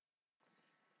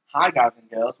Hi guys and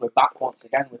girls, we're back once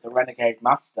again with the Renegade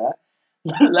Master,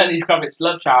 Lenny Kravitz's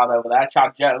love child over there,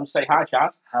 Chad Jones. Say hi,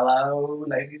 Chad. Hello,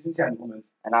 ladies and gentlemen.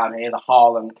 And I'm here, the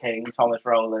Harlem King, Thomas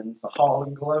Rowland. The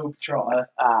Harlem Globetrotter.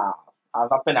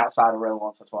 I've been outside a real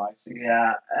once or twice.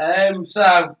 Yeah.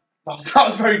 So that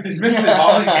was very dismissive,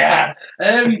 Harley. Yeah.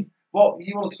 What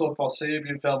you want to talk about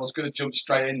Serbian film? I was going to jump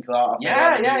straight into that. I think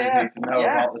all viewers need to know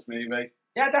about this movie.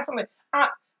 Yeah, definitely.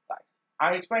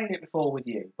 I explained it before with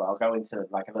you, but I'll go into a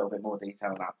little bit more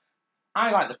detail now. I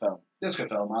like the film. It's a good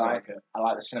film. I like it. I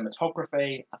like the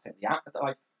cinematography. I think the actor,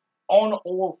 on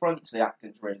all fronts, the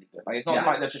acting's really good. It's not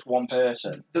like there's just one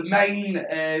person. The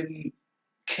main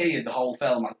key in the whole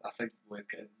film, I think,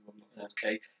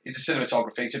 key is the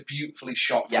cinematography. It's a beautifully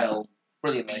shot film.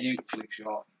 Brilliantly. Beautifully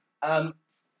shot. And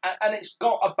it's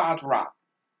got a bad rap.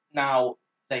 Now,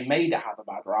 they made it have a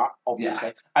bad rap, obviously.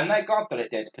 Yeah. And they're glad that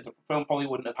it did, because the film probably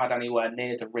wouldn't have had anywhere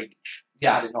near the reach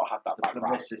had it not had that bad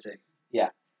rap.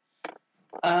 Yeah.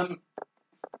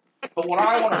 But what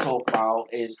I want to talk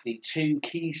about is the two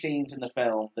key scenes in the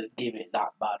film that give it that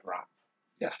bad rap.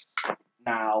 Yes.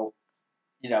 Now,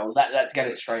 let's get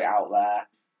it straight out there.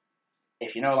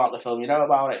 If you know about the film, you know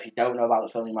about it. If you don't know about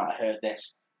the film, you might have heard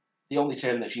this. The only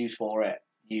term that's used for it,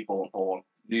 newborn porn.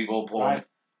 Newborn porn. Right?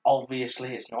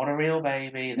 Obviously, it's not a real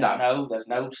baby. There's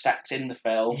no sex in the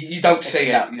film. You don't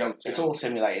see it. It's all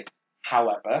simulated.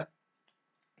 However,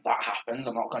 that happens.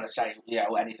 I'm not going to say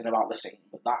anything about the scene,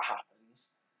 but that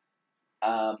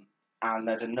happens. And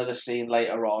there's another scene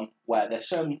later on where there's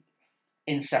some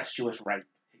incestuous rape.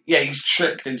 Yeah, he's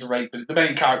tricked into raping. The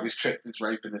main character is tricked into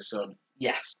raping his son.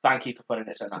 Yes, thank you for putting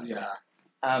it so nicely.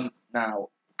 Yeah. Now,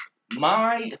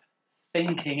 my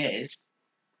thinking is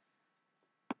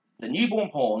the newborn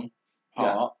porn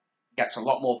part gets a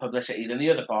lot more publicity than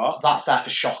the other part. That's there for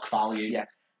shock value. Yeah.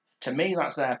 To me,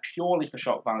 that's there purely for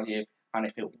shock value. And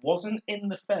if it wasn't in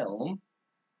the film,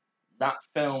 that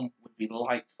film would be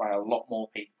liked by a lot more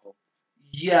people.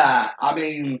 Yeah, I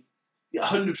mean,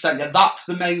 100%. Yeah, that's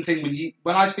the main thing.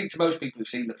 When I speak to most people who've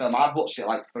seen the film, I've watched it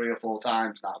 3 or 4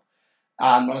 times now.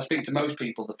 And when I speak to most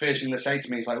people, the first thing they say to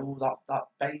me is oh, that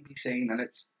baby scene. And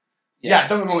it's, don't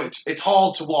get me wrong, it's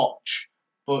hard to watch,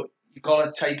 but you've got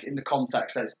to take it in the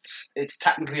context that it's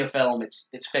technically a film, it's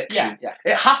fiction. Yeah.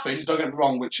 It happens, don't get me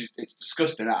wrong, it's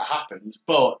disgusting that it happens,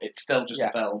 but it's still just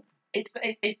a film. It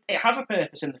has a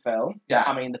purpose in the film. Yeah.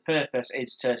 I mean, the purpose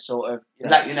is to sort of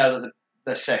let you know that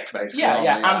they're sick, basically.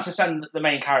 And to send the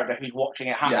main character who's watching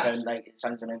it happen, it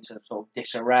sends him into sort of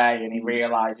disarray, and he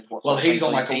realises what's. Well, he's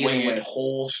on a weird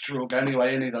horse drug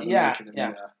anyway, isn't he?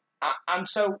 And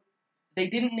so they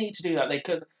didn't need to do that. They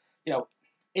could,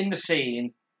 in the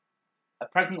scene, a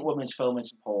pregnant woman's filming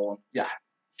some porn. Yeah.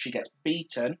 She gets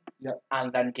beaten. Yeah.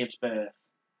 And then gives birth.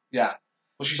 Yeah.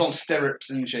 Well, she's on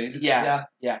stirrups, isn't she? Yeah.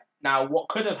 Now, what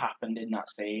could have happened in that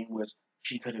scene was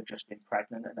she could have just been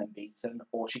pregnant and then beaten,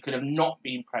 or she could have not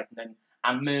been pregnant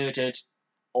and murdered,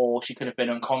 or she could have been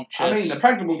unconscious. I mean, the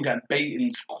pregnant woman getting beaten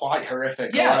is quite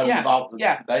horrific. Without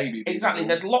the baby. Exactly.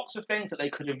 There's lots of things that they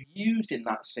could have used in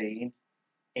that scene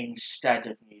instead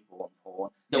of newborn porn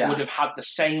that would have had the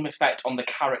same effect on the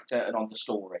character and on the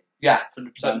story. Yeah,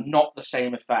 100%. But not the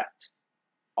same effect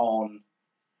on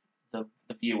the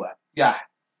viewer. Yeah.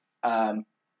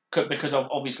 Because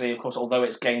obviously, of course, although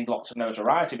it's gained lots of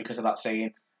notoriety because of that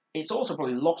scene, it's also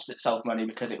probably lost itself money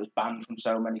because it was banned from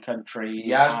so many countries.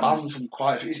 Yeah, it's banned from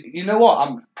quite a few. You know what?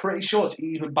 I'm pretty sure it's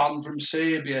even banned from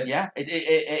Serbia. Yeah, it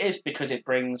is because it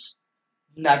brings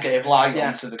negative light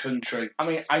onto the country. I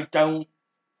mean,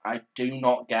 I do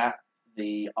not get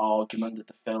the argument that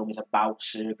the film is about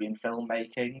Serbian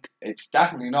filmmaking. It's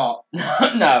definitely not.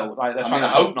 No, they're trying to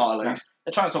hope not, at least.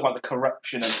 They're trying to talk about the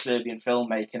corruption of Serbian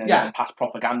filmmaking and past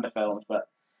propaganda films, but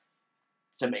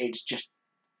to me, it's just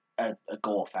a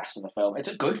gore fest of a film. It's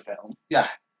a good film. Yeah.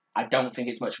 I don't think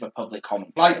it's much of a public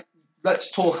comment.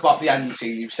 Let's talk about the end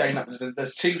scene. You're saying that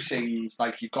there's 2 scenes.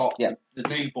 You've got the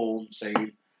newborn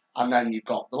scene, and then you've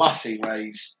got the last scene where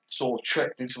he's sort of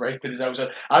tricked into raping his own son.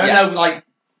 I don't know,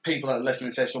 people that are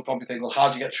listening to this will probably think, well, how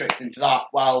do you get tricked into that?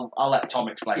 Well, I'll let Tom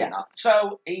explain that.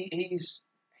 So he's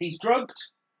drugged,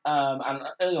 and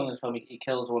early on in this film he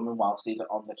kills a woman whilst he's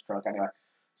on this drug anyway.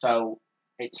 So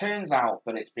it turns out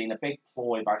that it's been a big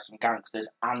ploy by some gangsters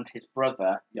and his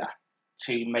brother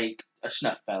to make a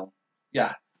snuff film.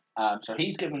 Yeah. So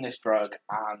he's given this drug,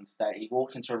 and he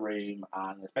walks into a room,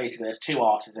 and there's 2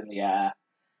 arses in the air,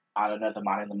 and another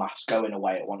man in the mask going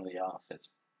away at one of the arses.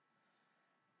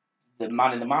 The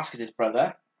man in the mask is his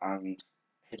brother, and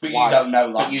his wife. You don't know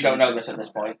that. But you don't know this at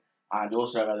this point. And you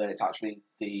also don't know that it's actually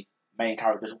the main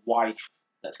character's wife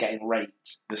that's getting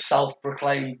raped. The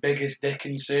self-proclaimed biggest dick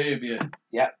in Serbia.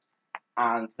 Yeah.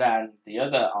 and then the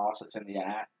other arse that's in the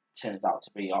air turns out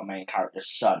to be our main character's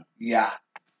son. Yeah.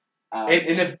 Um,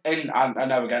 I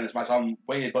know again this might sound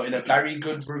weird, but in a very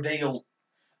good reveal.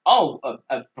 Oh,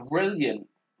 a brilliant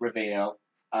reveal.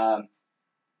 A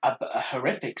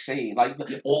horrific scene. Like,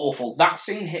 Awful. That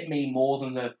scene hit me more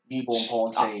than the newborn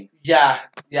porn scene. Yeah,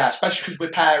 especially because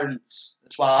we're parents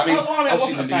as well. I mean, I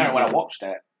wasn't a parent when I watched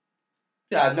it.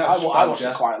 Yeah, no, I watched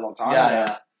it quite a long time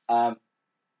ago. Yeah.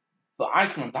 But I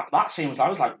can remember that scene I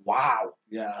was like, wow.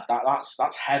 Yeah.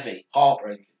 That's heavy.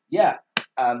 Heartbreaking. Yeah.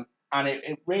 And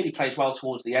it really plays well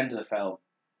towards the end of the film.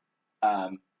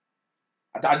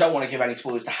 I don't want to give any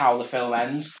spoilers to how the film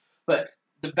ends, but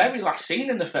the very last scene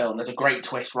in the film, there's a great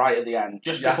twist right at the end,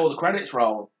 just before the credits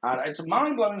roll. And it's a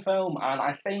mind-blowing film, and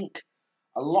I think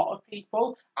a lot of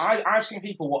people... I've seen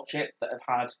people watch it that have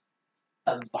had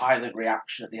a violent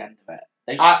reaction at the end of it.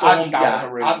 They've stormed out of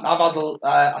the room.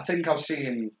 I think I've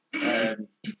seen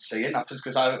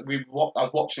because I've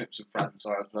watched it with some friends,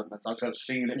 so I've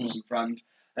seen it with some friends.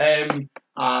 And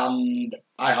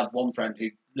I had one friend who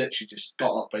literally just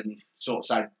got up and sort of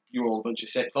said, "You're all a bunch of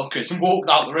sick fuckers," and walked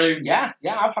out the room. Yeah,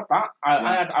 I've had that.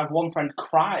 I had one friend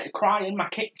cry in my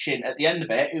kitchen at the end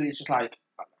of it, who was just like,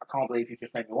 "I can't believe you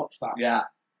just made me watch that." Yeah.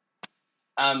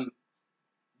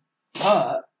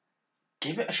 But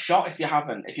give it a shot if you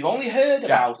haven't. If you've only heard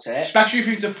about it, especially if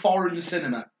you're into foreign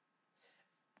cinema.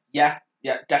 Yeah,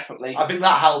 definitely. I think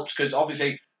that helps because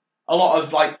obviously a lot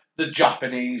of like the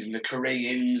Japanese and the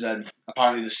Koreans and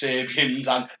apparently the Serbians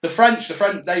and the French,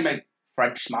 they make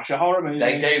French smasher horror movies.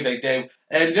 They do.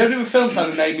 And the only films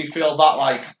that made me feel that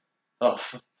like, oh,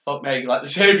 fuck me, like the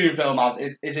Serbian film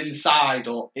is Inside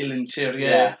or Il Interior.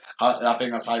 Yeah. I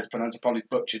think that's how it's pronounced. I probably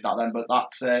butchered that then, but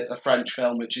that's a French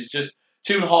film which is just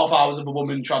 2.5 hours of a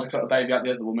woman trying to cut a baby out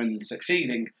the other woman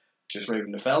succeeding. Just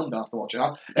ruining the film, don't have to watch it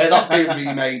now. That's been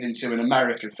remade into an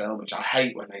American film, which I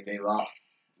hate when they do that.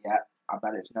 Yeah, I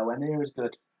bet it's nowhere near as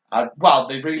good. Well,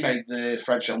 they've remade the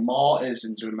French film Martyrs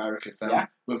into an American film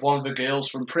with one of the girls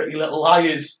from Pretty Little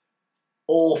Liars.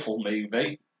 Awful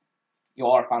movie. You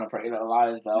are a fan of Pretty Little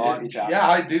Liars, though, aren't you, Jack? Yeah,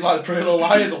 I do like Pretty Little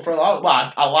Liars.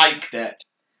 I liked it.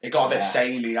 It got a bit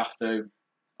samey after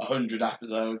 100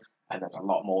 episodes. And that's a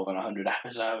lot more than 100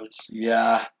 episodes.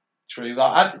 Yeah, true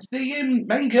that. The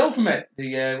main girl from it,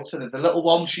 the little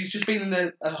one, she's just been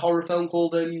in a horror film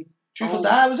called Truth or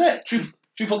Die, was it? Truth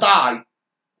or Die.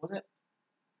 Was it?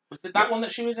 Was it that one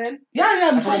that she was in?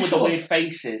 Yeah, I'm pretty sure. The weird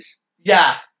faces.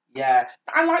 Yeah. Yeah.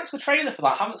 I liked the trailer for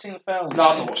that. I haven't seen the film. No,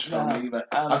 I've not watched the film either.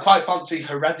 I quite fancy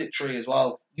Hereditary as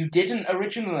well. You didn't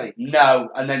originally? No,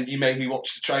 and then you made me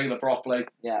watch the trailer properly.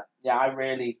 Yeah, I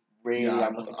really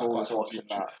am looking forward to watching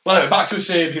that. Well, anyway, back to a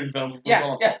Serbian film.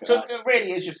 Yeah. So it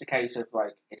really is just a case of,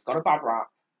 like, it's got a bad rap.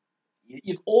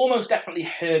 You've almost definitely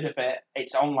heard of it.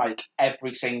 It's on, like,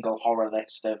 every single horror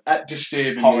list of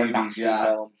disturbing horror movies,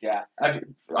 films,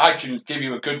 I can give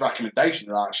you a good recommendation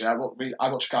of that, actually. I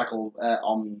watched a guy called,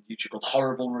 on YouTube called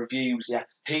Horrible Reviews.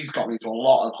 Yes. He's got me to a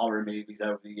lot of horror movies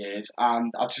over the years,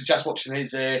 and I'd suggest watching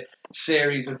his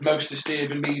series of most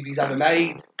disturbing movies ever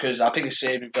made, because I think his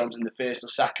Serbian film's in the first or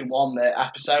second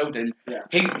episode, and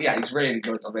he's really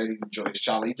good. I really enjoy his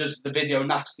channel. He does the video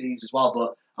nasties as well,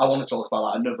 but I want to talk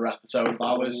about that another episode of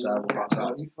ours, so that's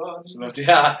fun.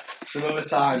 Some other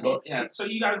time. But so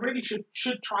you guys really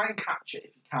should try and catch it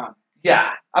if you can.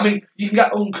 Yeah, I mean, you can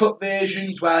get uncut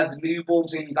versions where the newborn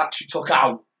scene's actually took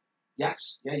out.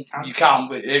 Yes, you can. You can,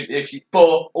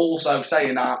 but also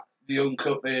saying that the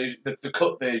uncut version, the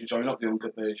cut version, sorry, not the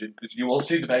uncut version, because you will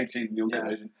see the baby scene in the uncut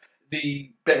version.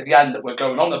 The bit at the end that we're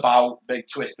going on about, big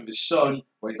twist with his son,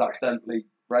 where he's accidentally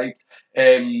raped.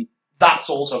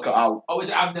 That's also cut out. Oh, is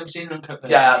it? I've never seen an uncut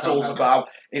version. Yeah, that's also cut out.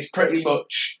 It's pretty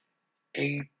much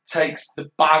he takes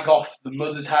the bag off the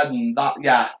mother's head and that.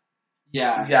 Yeah.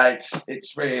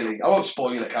 It's really, I won't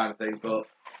spoil it kind of thing, but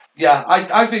yeah,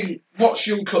 I think watch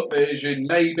the uncut version.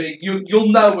 Maybe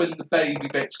you'll know when the baby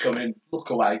bit's coming.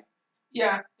 Look away.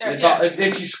 Yeah.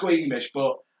 If you're squeamish,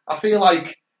 but I feel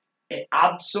like it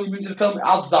adds something to the film. It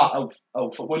adds that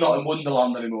we're not in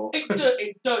Wonderland anymore.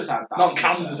 It does add that. Not in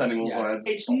Kansas anymore. Yeah. Sorry.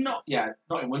 It's not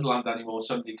in Wonderland anymore.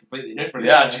 Something completely different.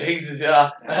 Yeah, Jesus,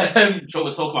 yeah. I'm sure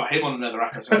we'll talk about him on another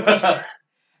episode.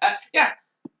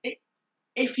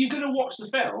 If you're going to watch the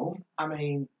film, I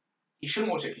mean, you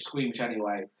shouldn't watch it if you're squeamish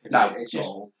anyway. No, it's just.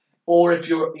 Or if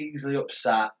you're easily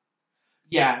upset.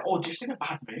 Yeah, or just in a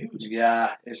bad mood.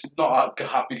 Yeah, it's not a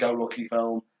happy-go-lucky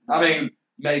film. I mean,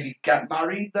 maybe get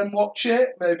married, then watch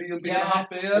it. Maybe you'll be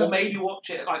happier. Or maybe watch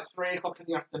it at like 3 o'clock in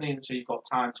the afternoon, so you've got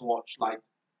time to watch like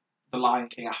The Lion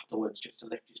King afterwards, just to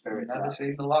lift your spirits. Never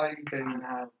seen The Lion King.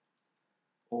 I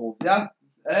know.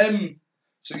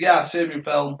 So yeah, Serbian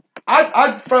film.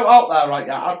 I'd throw out there, right,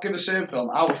 yeah, I'd give a Serbian film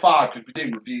out of 5, because we're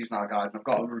doing reviews now, guys, and I've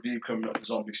got a review coming up for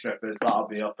Zombie Strippers. That'll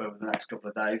be up over the next couple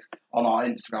of days on our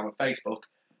Instagram and Facebook.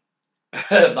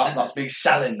 That's me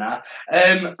selling that.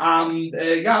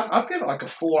 Yeah, I'd give it like a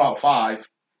 4 out of 5.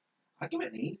 I'd give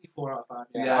it an easy 4 out of 5.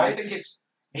 Yeah, Yeah, I think it's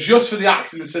just for the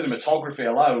acting and cinematography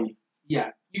alone.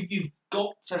 Yeah, you've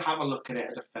got to have a look at it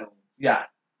as a film. Yeah.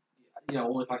 You know,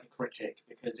 almost like a critic,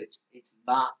 because it's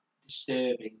that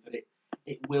disturbing that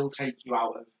it will take you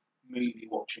out of movie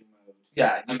watching mode.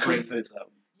 Yeah, your comfort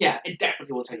zone. Yeah, it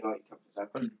definitely will take you out of your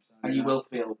comfort zone. And you will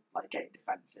feel like getting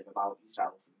defensive about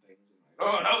yourself and things.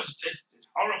 Oh no, it's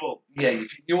horrible. Yeah,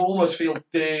 you almost feel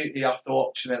dirty after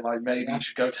watching it. Like maybe you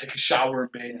should go take a shower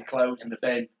and burn your clothes in the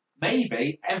bin.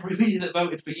 Maybe everybody that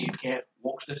voted for UKIP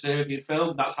watched a Serbian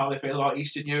film. That's how they feel about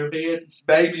Eastern Europeans.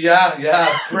 Maybe,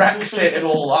 yeah, Brexit and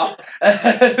all that.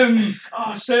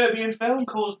 Serbian film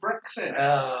caused Brexit.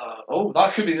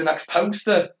 That could be the next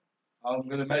poster. I'm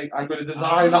gonna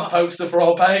design that poster for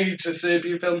our page. A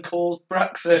Serbian film caused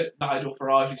Brexit. Nigel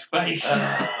Farage's face.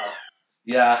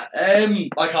 Yeah.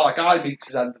 Like how that guy meets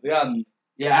his end at the end.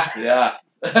 Yeah.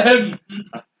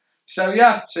 So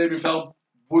yeah, Serbian film.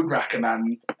 Would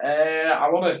recommend. I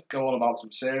want to go on about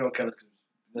some serial killers, because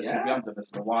we haven't done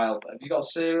this in a while. But have you got a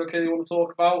serial killer you want to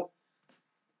talk about?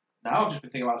 No, I've just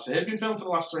been thinking about Serbian film for the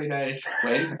last 3 days.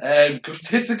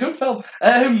 It's a good film.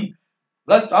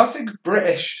 I think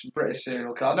British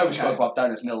serial killer. I know we spoke about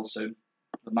Dennis Nilsson,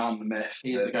 the man, the myth.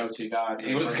 He's the go-to guy.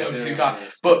 He was the go-to guy.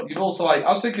 But you've also I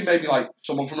was thinking maybe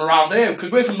someone from around here,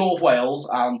 because we're from North Wales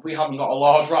and we haven't got a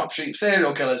large rap sheet of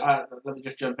serial killers. Let me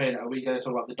just jump in. Are we going to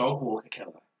talk about the dog walker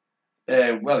killer?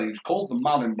 Well, he was called the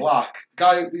Man in Black. The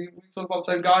guy, we talking about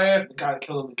the same guy here? The guy that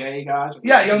killed all the gay guys?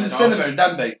 Yeah, he owned the cinema in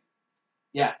Denby.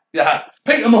 Yeah.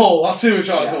 Peter Moore, that's who we're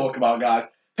trying to talk about, guys.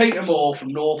 Peter Moore from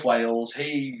North Wales.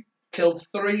 He killed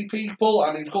 3 people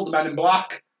and he was called the Men in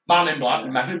Black. Man in Black,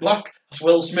 Men in Black. That's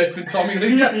Will Smith and Tommy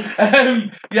Lee.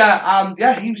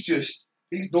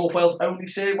 He's North Wales' only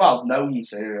known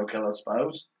serial killer, I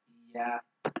suppose. Yeah.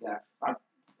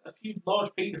 A few large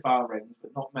paedophile rings,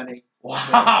 but not many.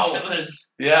 Wow.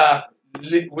 Killers. Yeah.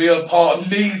 We are part of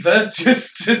neither,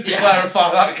 just to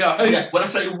clarify that, guys. Yeah, when I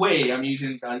say we, I'm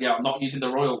using, I'm not using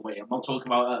the royal we, I'm not talking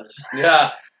about us.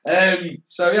 Yeah.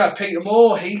 Peter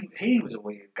Moore, he was a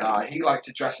weird guy. He liked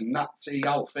to dress in Nazi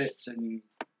outfits, and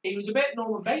he was a bit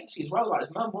Norman Batesy as well, like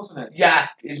his mum, wasn't it? Yeah,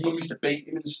 his mum used to beat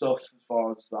him and stuff, as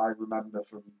far as I remember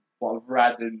from what I've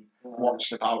read and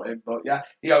watched about him. But yeah,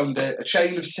 he owned a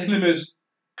chain of cinemas,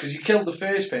 because he killed the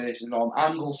first person on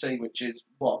Anglesey, which is,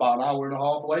 about an hour and a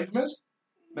half away from us?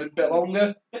 Maybe a bit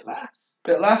longer?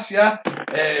 Bit less, yeah.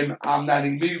 And then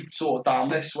he moved sort of down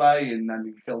this way, and then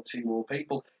he killed 2 more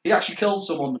people. He actually killed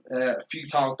someone a few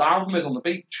times down from us on the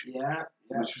beach. Yeah.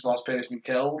 Which was the last person he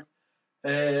killed. I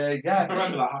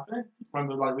remember that happening. I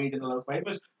remember reading the local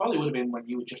papers. Probably would have been when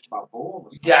you were just about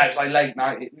born. Yeah, it was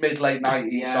mid-late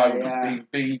 90s, he'd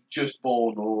been just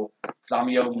born, or because I'm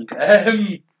young.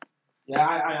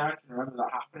 I can remember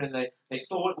that happening. They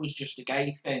thought it was just a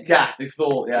gay thing. Yeah, they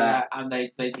thought, and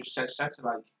they just said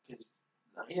to because,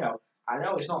 I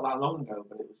know it's not that long ago,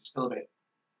 but it was still a bit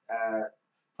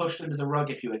pushed under the rug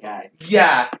if you were gay.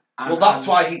 Yeah, that's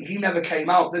why he never came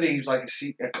out, did he? He was like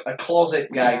a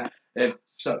closet gay.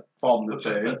 From the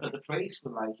two. But the police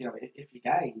were like, if you're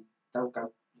gay, don't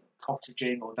go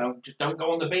cottaging, or don't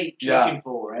go on the beach looking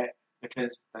for it,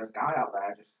 because there's a guy out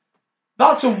there just.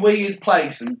 That's a weird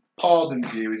place, and pardon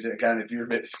you, is it again, if you're a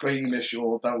bit squeamish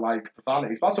or don't like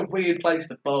profanities, but that's a weird place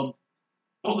to bum.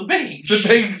 Oh, the beach? The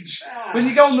beach. Yeah. When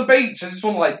you go on the beach, I just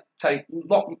want to take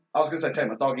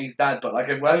my dog, he's dead, but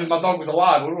if my dog was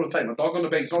alive, I would want to take my dog on the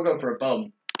beach, not go for a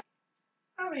bum.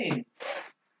 I mean,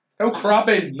 go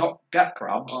crabbing, not get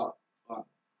crabs.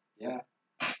 Yeah.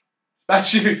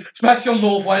 Especially on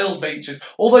North Wales beaches.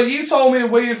 Although you told me a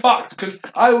weird fact, because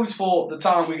I always thought the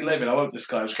town we live in, I won't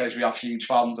disclose in case we have huge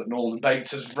fans at Northern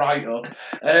Bates right up.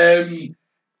 I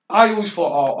always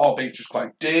thought our beach was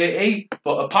quite dirty,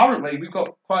 but apparently we've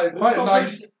got quite a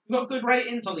nice. We've got good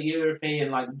ratings on the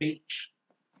European beach,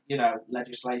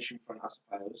 legislation front, I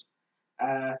suppose.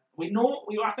 I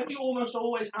think we almost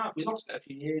always have. We lost it a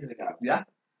few years ago. Yeah.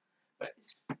 But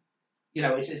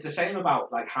it's the same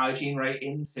about hygiene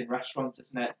ratings in restaurants,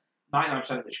 isn't it?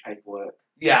 99% of it's paperwork.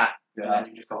 Yeah. And then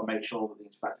you just got to make sure that the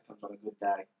inspector comes on a good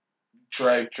day.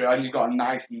 True. And you've got a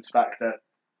nice inspector.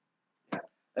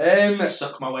 Yeah.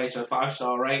 Suck my way to a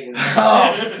 5-star rating.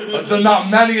 I've done that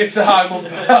many a time on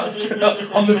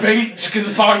the beach, because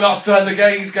apparently that's where the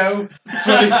gays go. It's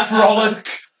where they frolic.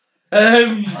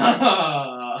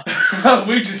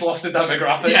 We've just lost a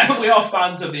demographic. Yeah, we are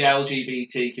fans of the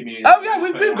LGBT community. Oh yeah,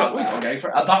 we've got a gay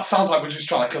friend. That sounds like we're just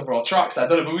trying to cover our tracks there,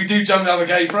 doesn't it? But we do generally have a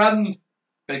gay friend.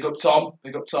 Big up Tom.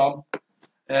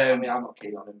 I mean, I'm not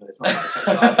keen on him, but it's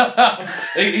not.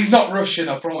 He's not Russian,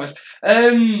 I promise.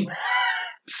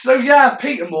 So yeah,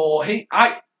 Peter Moore.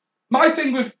 My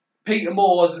thing with Peter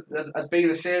Moore as being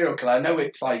a serial killer, I know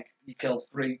it's like you kill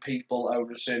 3 people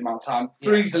over a certain amount of time.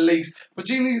 3's the least, but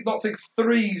do you not think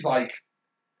 3's like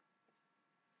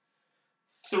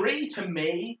 3 to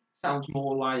me sounds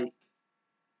more like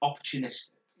opportunistic.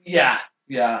 Yeah.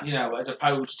 As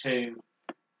opposed to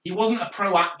he wasn't a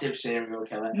proactive serial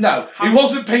killer. No, he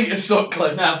wasn't Peter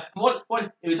Sutcliffe. No, what?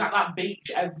 He was at that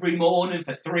beach every morning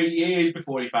for 3 years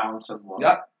before he found someone.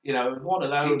 Yeah. One of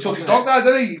those. He took his dog there,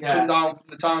 didn't he? He come down from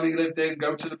the town he lived in,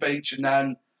 go to the beach, and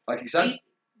then, like he said...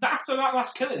 After that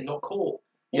last killing, he got caught.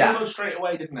 Almost straight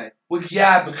away, didn't he? Well,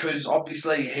 yeah, because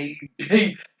obviously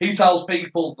he tells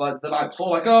people like the night before,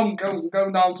 like, oh, I'm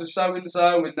going down to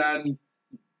so-and-so, and then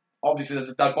obviously there's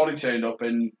a dead body turned up,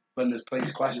 and when there's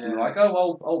police question, they're like,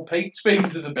 oh, well, Pete's been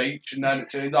to the beach, and then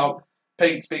it turns out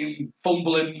Pete's been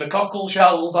fumbling the cockle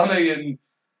shells, hasn't he? And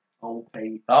old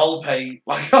Pete,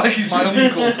 like he's my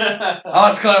uncle. I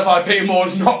like to clarify, Peter Moore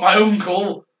is not my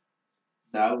uncle.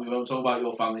 No, we won't talk about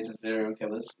your families and serial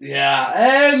killers.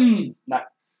 Yeah,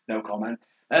 no comment.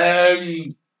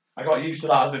 I got used to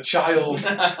that as a child.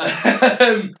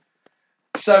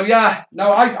 So yeah,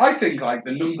 no, I think like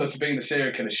the number for being a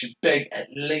serial killer should be at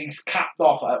least capped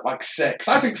off at like 6.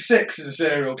 I think 6 is a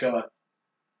serial killer.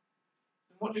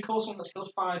 What do you call someone that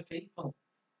kills 5 people?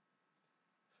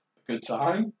 A good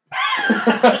time.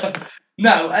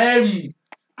 No,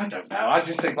 I don't know. I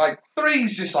just think like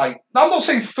 3's just like I'm not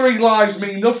saying 3 lives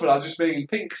mean nothing. I just mean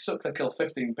Pete Sutcliffe killed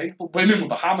 15 people, women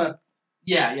with a hammer.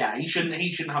 Yeah. He shouldn't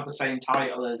have the same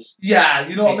title as. Yeah,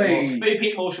 you know what I mean. Maybe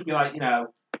Peter Moore should be like a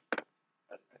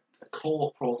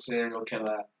corporal serial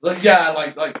killer.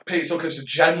 Like Peter Sutcliffe's a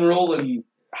general and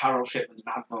Harold Shipman's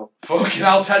an admiral. Fucking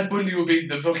hell, Ted Bundy would be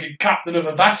the fucking captain of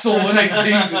a vessel, wouldn't he?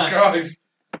 Jesus Christ.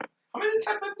 How many did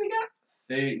Ted Bundy get?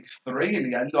 33 in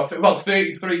the end. I think, well,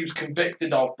 33 he was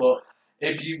convicted of, but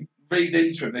if you read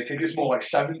into it, they think it's more like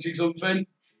 70 something.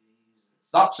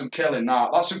 That's some killing, that.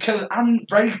 That's some killing and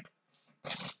rape.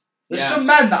 There's some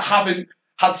men that haven't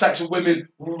had sex with women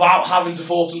without having to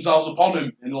force themselves upon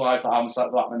them in life that haven't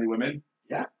slept with that many women.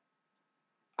 Yeah.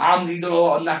 And he done a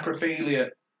lot of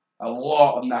necrophilia.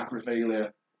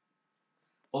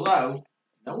 Although,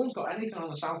 no one's got anything on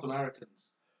the South Americans.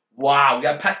 Wow,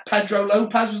 yeah, Pedro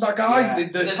Lopez was that guy? Yeah.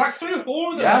 There's like 3 or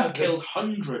 4 of them that have killed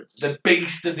hundreds. The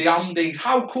Beast of the Andes.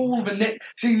 How cool of a nick.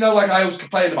 See, like I always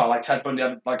complain about, like Ted Bundy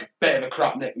had like a bit of a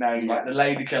crap nickname, like the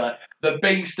Lady Killer. The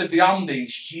Beast of the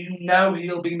Andes,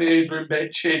 he'll be murdering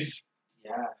bitches.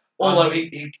 Yeah. Although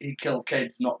he killed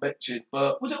kids, not bitches,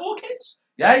 but... Was it all kids?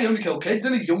 Yeah, he only killed kids,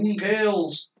 and young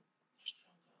girls.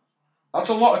 That's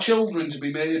a lot of children to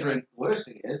be murdering. The worst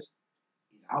thing is,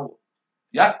 he's out.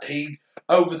 Yeah,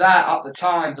 over there at the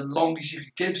time, the longest you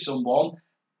could give someone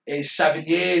is 7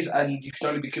 years, and you could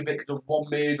only be convicted of 1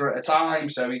 murder at a time.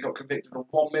 So he got convicted of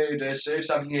 1 murder, served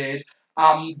 7 years,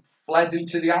 and fled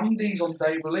into the Andes on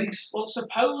day release. Well,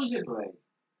 supposedly,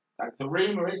 like the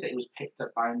rumour is that he was picked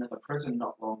up by another prison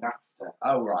not long after.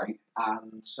 Oh, right.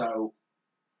 And so,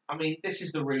 I mean, this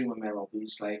is the rumour mill,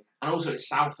 obviously, and also it's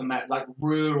South America, like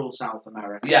rural South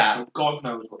America. Yeah. So God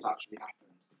knows what's actually happened.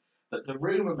 But the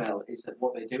rumour mill is that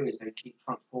what they do is they keep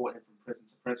transporting him from prison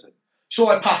to prison. So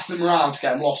I passed them around to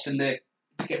get him lost in the...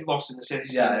 To get lost in the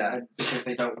system, yeah. Because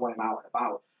they don't want him out and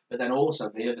about. But then also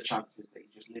the other chance is that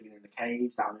he's just living in the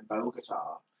caves down in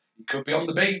Bogota. He could be on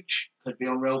the beach. Could be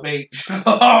on Real Beach.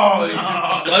 Oh, you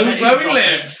just disclosed where we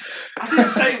live. I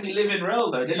didn't say we live in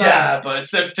Real though, did I? Yeah, but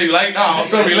it's too late now.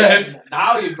 That's where we live.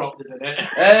 Now you've dropped us in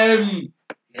it.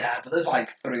 Yeah, but there's like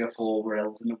 3 or 4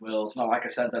 Rills in the world. It's not like I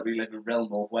said that we live in Rill,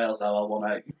 North Wales,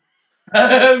 LL18.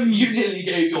 You nearly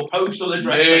gave your postal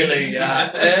address. Really,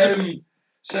 yeah.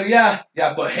 So yeah,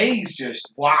 but he's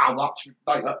just, wow, that's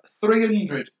like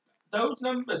 300. Those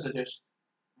numbers are just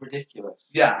ridiculous.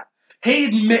 Yeah. He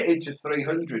admitted to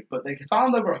 300, but they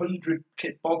found over 100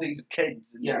 bodies of kids.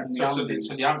 So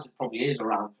the answer probably is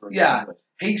around 300. Yeah.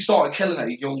 He started killing at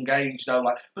a young age, though.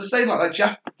 But same like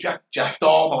Jeff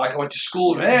Dahmer. Like I went to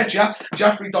school with him.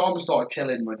 Jeffrey Dahmer started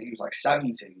killing when he was like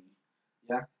 17.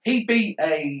 Yeah. He beat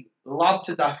a lad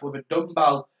to death with a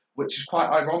dumbbell, which is quite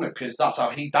ironic because that's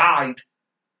how he died.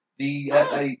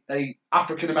 A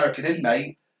African American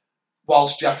inmate,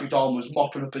 whilst Jeffrey Dahmer was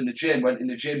mopping up in the gym, went in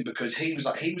the gym because he was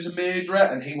a murderer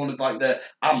and he wanted like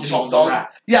I'm top dog.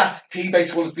 Yeah, he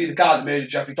basically wanted to be the guy that murdered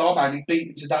Jeffrey Dahmer, and he beat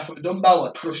him to death with a dumbbell,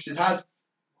 like crushed his head.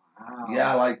 Wow.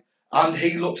 Yeah, and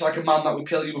he looks like a man that would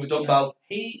kill you with a dumbbell.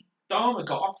 Dharma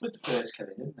got off with the first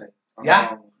killing, didn't he?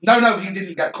 Yeah. No, he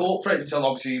didn't get caught for it until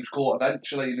obviously he was caught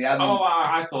eventually in the end. Oh,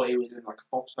 I thought he was in like a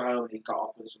foster home and he got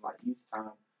off with some like youth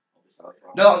time.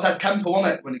 No, that was Ed Kemper,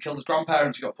 wasn't it? When he killed his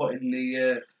grandparents, he got put in the.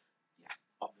 Yeah,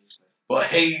 obviously. But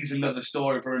he's another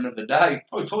story for another day.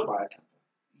 Oh, we talked about Ed Kemper.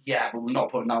 Yeah, but we're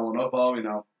not putting that one up, are we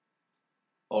now?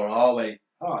 Or are we?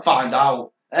 Oh, Find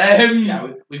out. Yeah,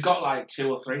 we've got like 2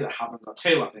 or 3 that haven't got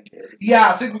 2, I think it is. Yeah,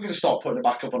 I think we're going to start putting it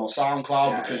back up on our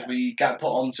SoundCloud because we get put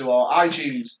onto our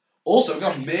iTunes. Also, we're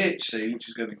going to have merch soon, which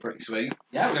is going to be pretty sweet.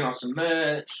 Yeah, we're going to have some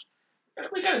merch.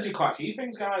 We're going to do quite a few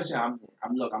things, guys. Yeah,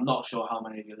 I'm not sure how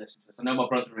many of you listen to this. I know my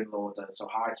brother-in-law does, so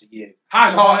hi to you.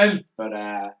 Hi, Martin. But,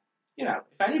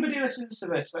 if anybody listens to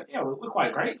this, then, we're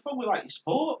quite grateful. We like your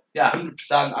support. Yeah,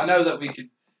 100%. I know that we could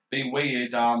be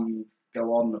weird and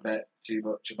go on a bit too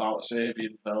much about a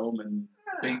Serbian film and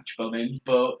beach bumming,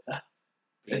 but...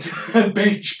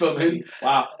 beach bumming.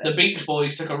 Wow, the Beach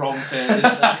Boys took a wrong turn,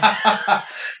 didn't they?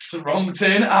 It's a wrong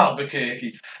turn,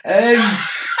 Albuquerque.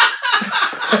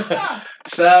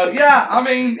 So,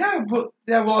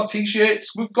 we'll have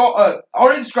t-shirts. We've got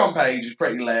our Instagram page is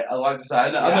pretty lit, I'd like to say.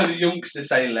 I know the youngsters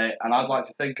say lit, and I'd like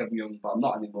to think I'm young, but I'm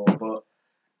not anymore. But,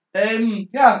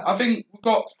 I think we've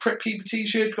got Crypt Keeper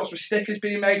t-shirts, we've got some stickers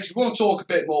being made, because we want to talk a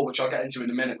bit more, which I'll get into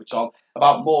in a minute with Tom,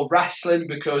 about more wrestling,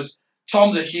 because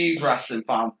Tom's a huge wrestling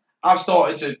fan. I've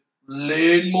started to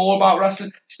learn more about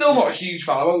wrestling. Still not a huge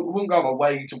fan. I won't go on my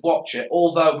way to watch it,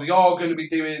 although we are going to be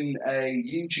doing a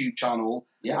YouTube channel.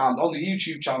 Yeah. And on the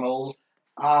YouTube channel,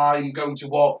 I'm going to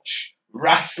watch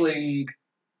wrestling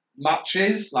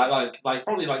matches. Like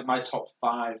probably like my top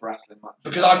 5 wrestling matches.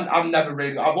 Because I'm never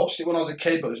really... I watched it when I was a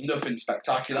kid, but it was nothing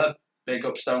spectacular. Big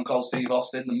up Stone Cold Steve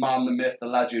Austin, the man, the myth, the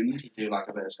legend. You do like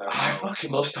a bit of Stone Cold. I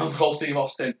fucking love Stone Cold Steve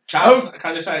Austin. Chad,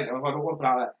 can I just say, I'm going to put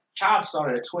out there. Chad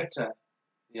started a Twitter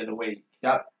the other week.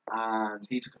 Yep. And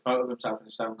he took a photo of himself in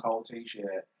a Stone Cold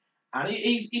t-shirt. And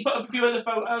he put up a few other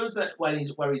photos where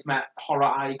he's met horror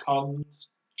icons.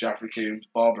 Jeffrey Combs,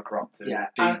 Barbara Crampton,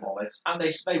 Dean Wallace. And they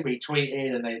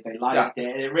retweeted and they liked it.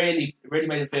 And it really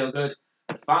made him feel good.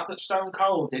 The fact that Stone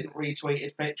Cold didn't retweet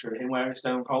his picture of him wearing a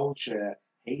Stone Cold shirt,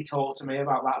 he talked to me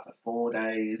about that for 4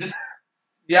 days.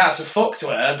 Yeah, it's a fuck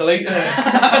Twitter, delete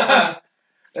it.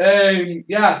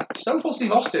 Stone Cold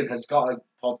Steve Austin has got a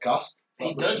podcast.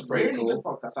 He does really good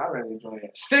podcast. I really enjoy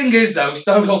it. Thing is, though,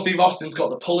 Stone Cold Steve Austin's got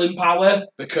the pulling power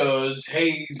because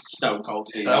he's Stone Cold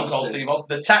Steve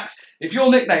Austin. If your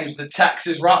nickname's the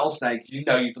Texas Rattlesnake, you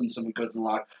know you've done something good in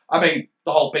life. I mean,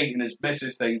 the whole beating his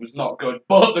missus thing was not good,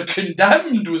 but the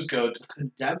Condemned was good. The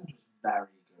Condemned was very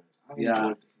good. I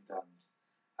enjoyed the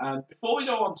Condemned. Before we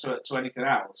go on to anything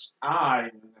else,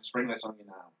 I'm going to spring this on you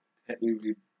now. Hit me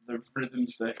with the rhythm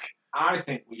stick. I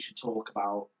think we should talk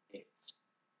about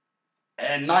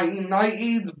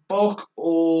 1990, the book,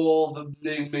 or the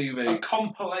new movie? A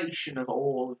compilation of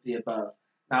all of the above.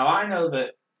 Now, I know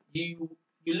that you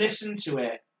listened to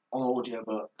it on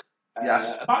audiobook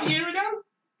about a year ago?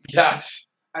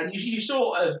 Yes. And you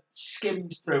sort of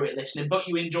skimmed through it listening, but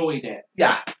you enjoyed it.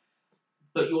 Yeah.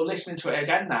 But you're listening to it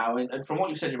again now, and from what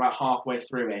you said, you're about halfway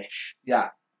through-ish. Yeah.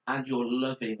 And you're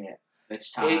loving it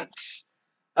this time.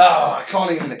 I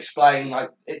can't even explain.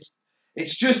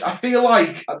 It's just, I feel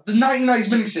like the 1990s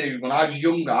miniseries, when I was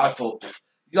younger, I thought,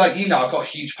 I've got a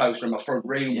huge poster in my front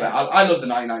room. Yeah. I love the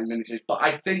 1990s miniseries, but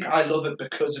I think I love it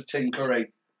because of Tim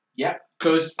Curry. Yeah.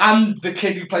 And the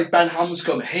kid who plays Ben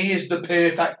Hanscom, he is the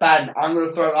perfect Ben. I'm going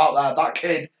to throw it out there. That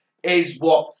kid is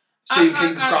what Stephen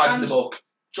King describes in the book.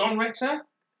 John Ritter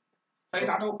played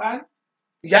adult Ben.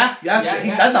 Yeah.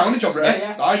 He's dead now, isn't he, John Ritter?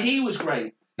 Yeah. He was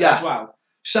great as well.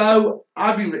 So,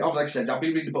 like I said, I've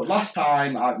been reading the book. Last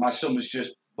time, my son was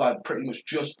pretty much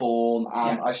just born,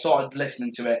 and I started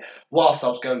listening to it whilst I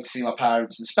was going to see my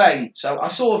parents in Spain. So, I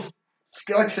sort of,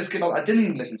 like I said, I didn't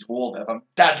even listen to all of it, if I'm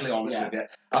deadly honest with you.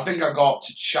 I think I got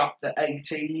to chapter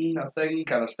 18, and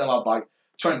I still had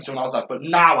 20 when I was like, but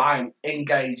now I'm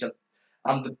engaged,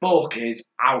 and the book is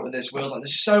out of this world.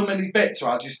 There's so many bits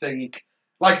where I just think,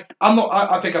 I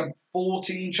think I'm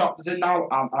 14 chapters in now,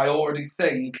 and I already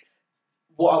think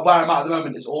where I'm at the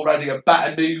moment is already a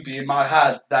better movie in my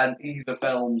head than either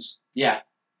films. Yeah.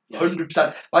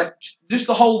 100%. Just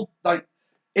the whole,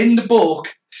 in the book,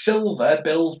 Silver,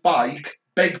 Bill's bike,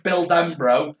 Big Bill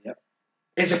Denbrough,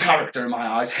 is a character in my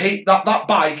eyes. That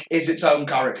bike is its own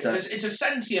character. It's a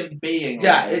sentient being.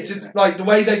 Yeah, the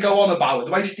way they go on about it,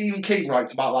 the way Stephen King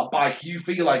writes about that bike, you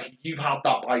feel like you've had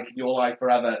that bike in your life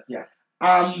forever. Yeah.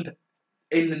 And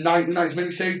in the 1990s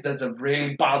miniseries, there's a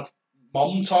really bad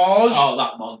montage. Oh,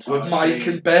 that montage with Mike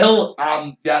and Bill,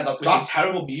 and yeah, that's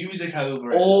terrible music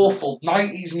over it. Awful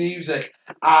 90s music.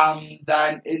 And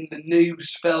then in the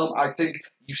news film, I think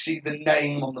you see the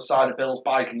name on the side of Bill's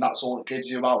bike, and that's all it gives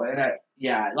you about it, innit?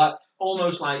 Yeah, like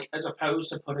almost like as opposed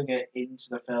to putting it into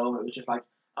the film, it was just like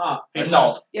a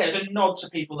nod. It's a nod to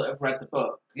people that have read the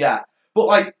book. Yeah, but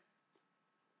like.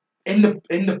 In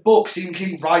the book, Stephen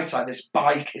King writes like this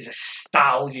bike is a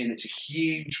stallion. It's a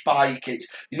huge bike. It's,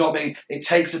 you know what I mean. It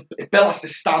takes Bill has to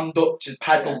stand up to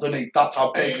pedal, doesn't he? That's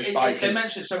how big this bike is. They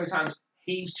mentioned it so many times.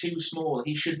 He's too small.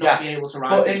 He should not be able to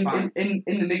ride this bike. But in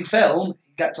the new film,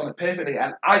 he gets on it perfectly.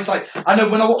 And I know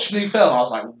when I watched the new film, I was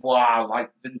like, wow,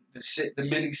 like the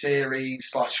mini series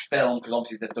 / film, because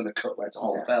obviously they've done a cut where it's a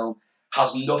whole film,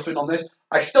 has nothing on this.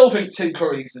 I still think Tim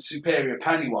Curry's the superior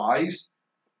Pennywise.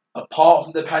 Apart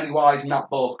from the Pennywise in that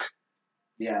book.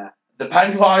 Yeah. The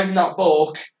Pennywise in that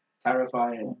book.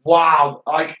 Terrifying. Wow.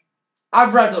 Like,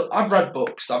 I've read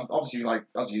books. I'm obviously, like,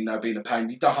 as you know, being a pen,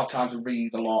 you don't have time to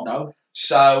read a lot. No.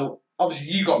 So,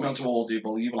 obviously, you got me onto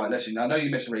Audible. You were like, listen, I know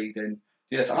you're misreading.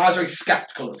 Yes, and I was very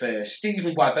sceptical at first.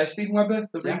 Stephen Webber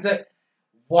that reads it.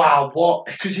 Wow, what?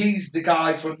 Because he's the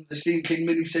guy from the Stephen King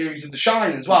miniseries of The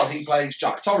Shining as well. He plays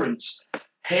Jack Torrance.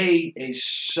 He is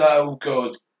so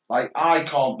good. Like, I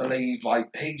can't believe, like,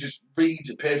 he just reads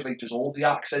it perfectly, does all the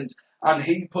accents, and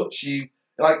he puts you,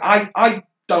 like, I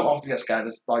don't often get scared,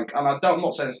 like, and I'm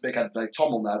not saying it's a big head, like,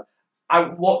 Tom will know, I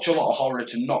watch a lot of horror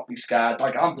to not be scared,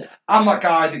 like, I'm that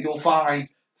guy that you'll find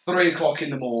 3 o'clock in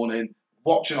the morning,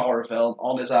 watching a horror film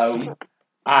on his own,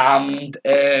 and,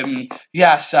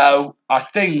 so I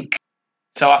think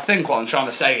what I'm trying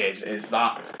to say is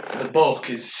that the book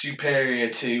is superior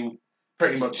to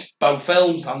pretty much both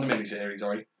films and the miniseries,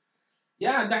 sorry.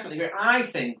 Yeah, I definitely agree. I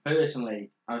think, personally,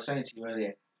 I was saying to you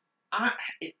earlier,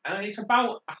 it's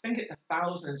about, I think it's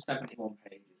 1,071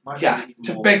 pages. It's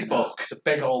a big book. It's a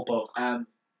big old book.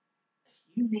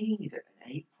 You need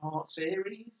an 8-part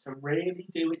series to really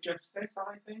do it justice,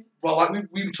 I think. Well, like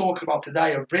we were talking about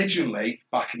today, originally,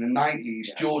 back in the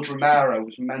 90s, George Romero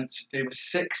was meant to do a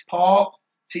 6-part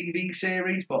TV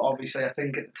series, but obviously I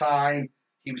think at the time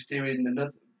he was doing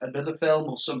another film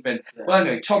or something. Yeah. Well,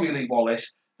 anyway, Tommy Lee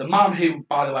Wallace, the man who,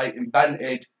 by the way,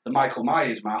 invented the Michael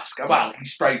Myers mask, well, he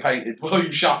spray painted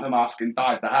William Shatner mask and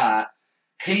dyed the hair,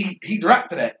 he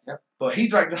directed it. Yeah. But he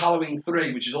directed Halloween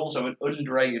 3, which is also an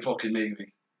underrated fucking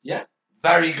movie. Yeah.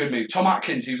 Very good movie. Tom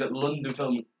Atkins, who's at London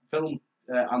Film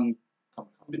and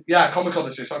Comic-Con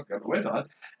this year, sorry, I got my words on.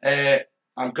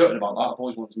 I'm gutted about that. I've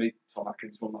always wanted to meet Tom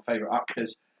Atkins, one of my favourite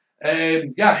actors.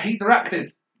 He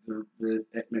directed the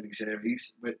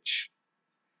miniseries, which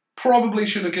probably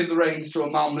should have given the reins to a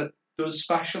man that does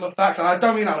special effects. And I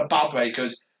don't mean that in a bad way,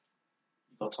 because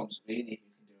you've got Tom Savini who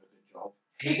can do a good job.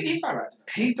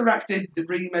 He directed the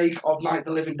remake of Night of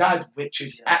the Living Dead, which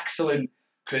is excellent,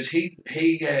 because he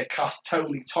cast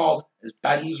Tony Todd as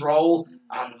Ben's role,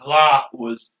 and that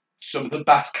was some of the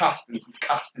best casting since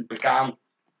casting began.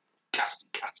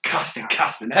 Casting.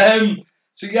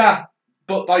 So yeah,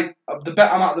 but like the bit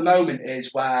I'm at the moment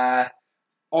is where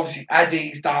obviously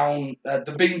Eddie's down,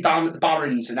 they've been down at the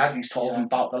Barrens, and Eddie's told him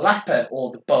about the leper,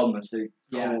 or the bum as they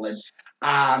call him,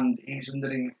 and he's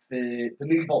underneath the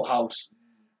Newbolt house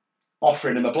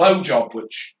offering him a blowjob,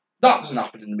 which that doesn't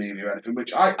happen in the movie or anything,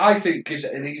 which I think gives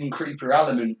it an even creepier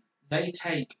element. They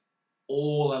take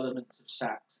all elements of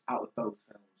sex out of both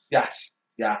films. Yes,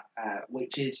 yeah.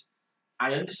 Which is,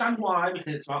 I understand why,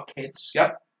 because it's about kids.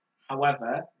 Yep.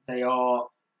 However, the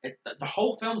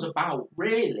whole film's about,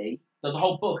 really, the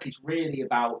whole book is really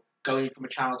about going from a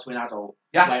child to an adult.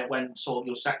 Yeah. When sort of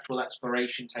your sexual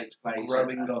exploration takes place.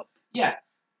 Growing up. Yeah.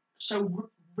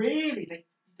 So really,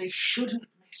 they shouldn't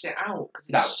miss it out,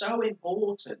 because it's so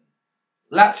important.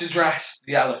 Let's address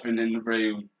the elephant in the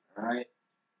room. Right.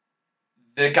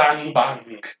 The gangbang.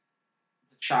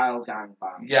 The child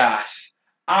gangbang. Yes.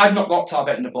 I've not got to that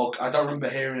bit in the book. I don't remember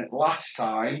hearing it last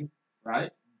time.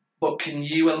 Right. But can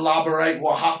you elaborate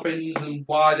what happens and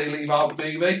why they leave out the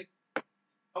movie?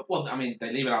 Well, I mean,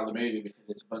 they leave it out of the movie because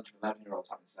it's a bunch of 11-year-olds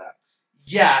having sex.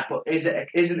 Yeah, but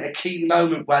isn't it a key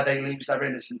moment where they lose their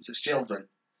innocence as children?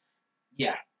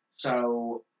 Yeah.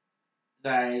 So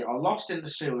they are lost in the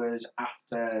sewers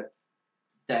after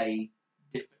they...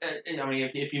 I mean,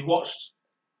 if you've watched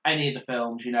any of the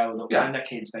films, you know that when they're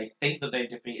kids, they think that they've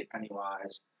defeated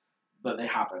Pennywise, but they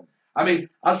haven't. I mean,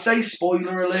 I'd say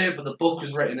spoiler alert, but the book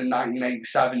was written in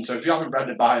 1987, so if you haven't read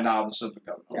it by now, there's something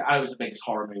going on. Yeah, it was the biggest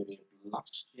horror movie of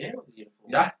last year or the year before.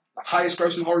 Yeah, highest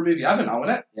grossing horror movie ever now,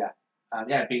 isn't it? Yeah.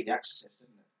 It beat The Exorcist,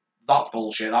 didn't it? That's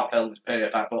bullshit. That film is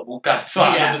perfect, but we'll get to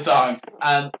that another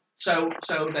time. So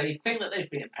they think that they've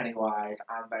beaten Pennywise,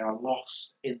 and they are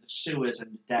lost in the sewers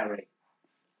in Derry,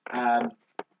 and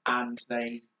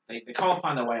they can't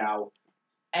find their way out.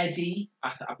 Eddie,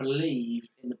 I believe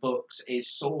in the books, is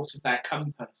sort of their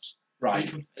compass.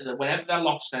 Right. Whenever they're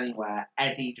lost anywhere,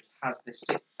 Eddie just has this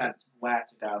sixth sense of where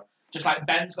to go. Just like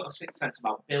Ben's got a sixth sense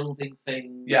about building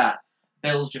things. Yeah.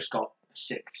 Bill's just got a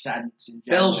sixth sense in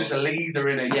general. Bill's just a leader,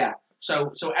 innit? Yeah.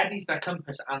 So Eddie's their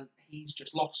compass, and he's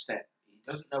just lost it.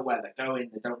 He doesn't know where they're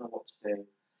going. They don't know what to do.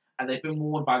 And they've been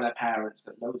warned by their parents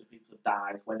that loads of people have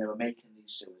died when they were making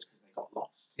these sewers because they got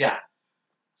lost. Yeah.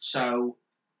 So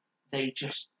they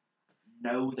just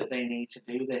know that they need to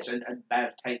do this, and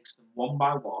Bev takes them one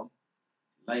by one,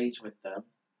 lays with them,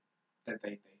 then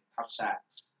they have sex,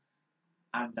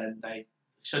 and then they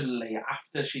suddenly,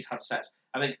 after she's had sex,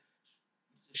 I think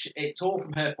it's all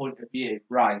from her point of view,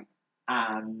 right?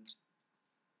 And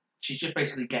she's just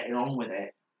basically getting on with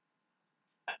it,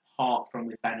 apart from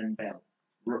with Ben and Bill,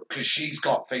 because she's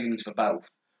got feelings for both.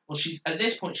 Well, at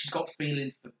this point she's got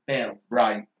feelings for Bill,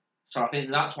 right? So I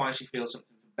think that's why she feels something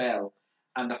for Bill.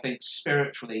 And I think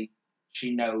spiritually,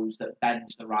 she knows that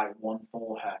Ben's the right one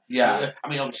for her. Yeah. I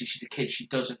mean, obviously, she's a kid. She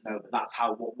doesn't know, but that's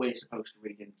what we're supposed to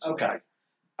read into. Okay.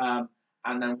 And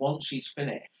then once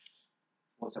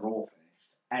they're all finished,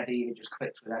 Eddie, it just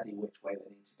clicks with Eddie which way they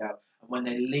need to go. And when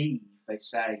they leave, they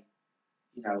say,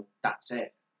 that's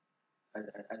it.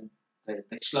 And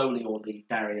they slowly all leave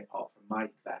Derry apart from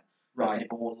Mike then. Right.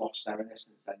 They've all lost their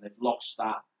innocence then. They've lost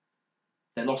that.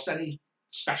 They lost any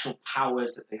special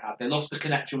powers that they had. They lost the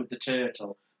connection with the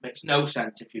turtle. Makes no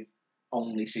sense if you've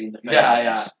only seen the films.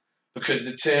 Yeah. Because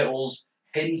the turtles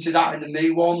hinted at in the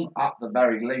new one, at the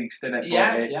very least, innit?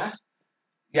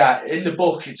 Yeah, in the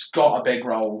book, it's got a big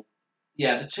role.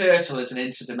 Yeah, the turtle is an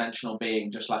interdimensional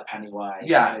being, just like Pennywise.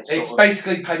 Yeah, it's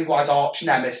basically Pennywise' arch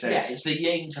nemesis. Yeah, it's the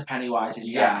yin to Pennywise's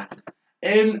yang.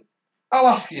 I'll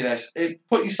ask you this.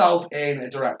 Put yourself in a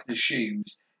director's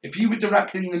shoes. If you were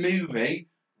directing the movie,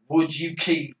 would you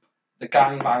keep the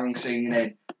gangbang scene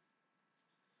in?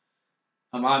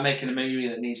 Am I making a movie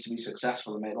that needs to be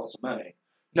successful and make lots of money?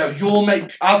 No,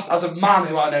 as a man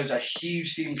who I know is a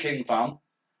huge Stephen King fan,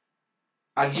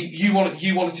 and you wanted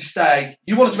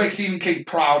to make Stephen King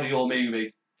proud of your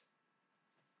movie.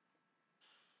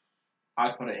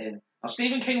 I put it in. Now,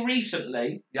 Stephen King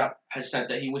recently has said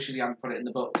that he wishes he hadn't put it in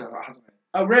the book, hasn't he?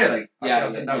 Oh, really? I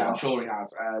didn't know that. I'm sure he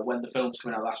has. When the film's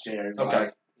coming out last year,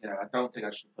 okay. I don't think I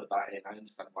should put that in. I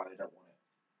understand why they don't want it.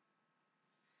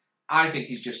 I think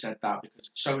he's just said that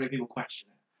because so many people question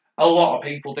it. A lot of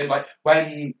people did. Like,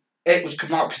 when it was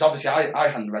coming out, because obviously I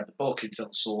hadn't read the book until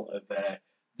sort of the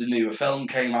newer film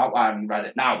came out. I haven't read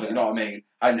it now, but you know what I mean?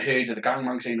 I hadn't heard of the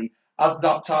gangbang scene. And as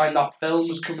that time that film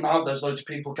was coming out, there's loads of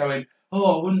people going,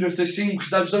 oh, I wonder if this scene... Because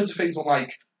there was loads of things on,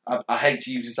 like... I hate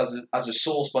to use this as a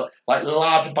source, but like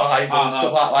Lad Bible and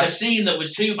stuff like that. The scene that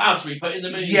was too bad to be put in the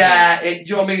movie. Yeah, do you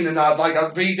know what I mean? And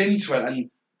I'd read into it,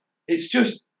 and it's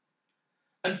just...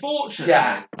 Unfortunately...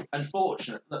 Yeah.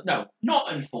 No,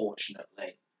 not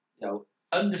unfortunately.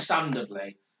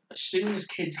 Understandably, as soon as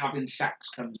kids having sex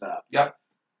comes up,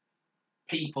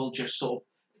 people just sort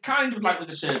of... Kind of like with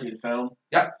the Serbian film.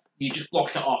 You just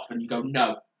block it off and you go,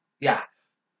 no. Yeah.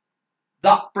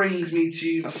 That brings me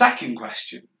to my second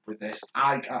question with this.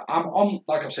 I'm on,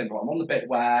 like I've said, I'm on the bit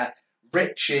where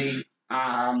Richie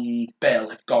and Bill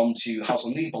have gone to the house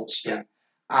on Newbolt Street,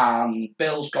 and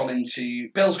Bill's got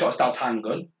his dad's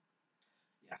handgun,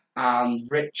 and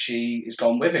Richie has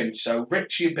gone with him. So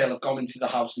Richie and Bill have gone into the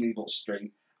house on Newbolt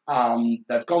Street, and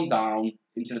they've gone down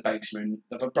into the basement.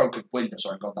 They've broken a window,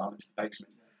 gone down into the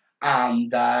basement,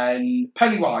 and then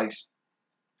Pennywise.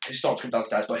 He starts to come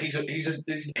downstairs, but he's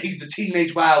the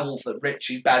teenage werewolf that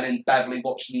Richie, Ben, and Beverly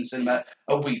watched in the cinema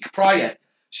a week prior.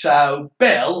 So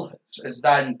Bill has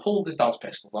then pulled his dad's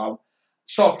pistol out,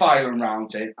 started firing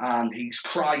around it, and he's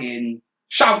crying,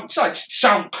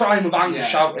 crying with anger,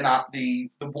 shouting at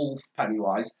the wolf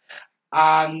Pennywise.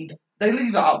 And they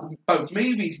leave that out of both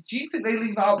movies. Do you think they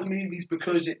leave that out of the movies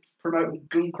because it's promoting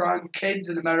gun crime? Kids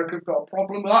in America have got a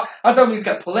problem with that. I don't mean to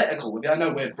get political with you. I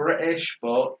know we're British,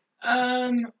 but.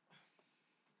 No,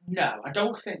 I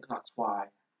don't think that's why.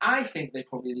 I think they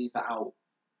probably leave that out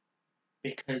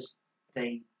because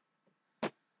I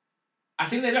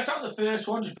think they left out the first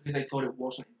one just because they thought it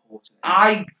wasn't important.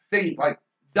 I think, like,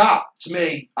 that, to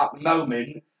me, at the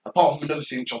moment, apart from another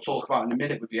scene which I'll talk about in a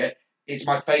minute with you, is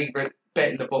my favourite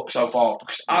bit in the book so far,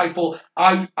 because I thought,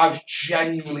 I was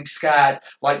genuinely scared,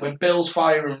 like, when Bill's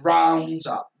firing rounds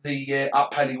at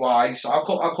at Pennywise, so I'll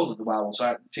call it the werewolf, so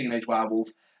the teenage werewolf,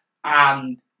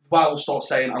 and the werewolf starts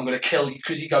saying, I'm going to kill you,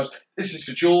 because he goes, this is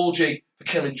for Georgie, for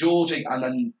killing Georgie, and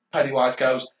then Pennywise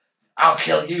goes, I'll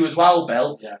kill you as well,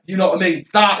 Bill. Yeah. You know what I mean?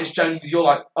 That is generally, you're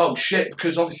like, oh shit,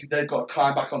 because obviously they've got to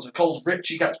climb back onto the coals.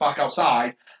 Richie gets back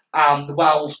outside, and the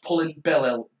Wells pulling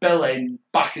Bill in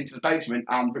back into the basement,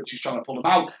 and Richie's trying to pull him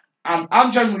out. And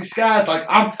I'm generally scared. Like,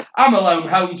 I'm alone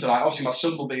home tonight. Obviously, my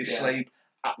son will be asleep.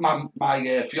 My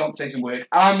fiance's in work,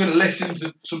 and I'm going to listen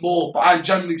to some more. But I'm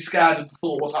generally scared of the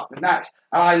thought of what's happening next,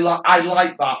 and I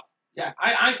like that. Yeah,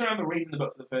 I can remember reading the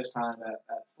book for the first time at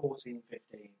 14,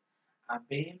 15, and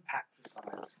being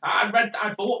petrified.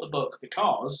 I bought the book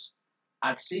because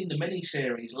I'd seen the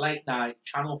miniseries late night,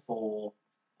 Channel 4.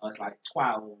 I was like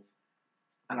 12,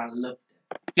 and I loved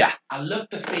it. Yeah, I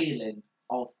loved the feeling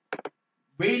of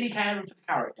really caring for the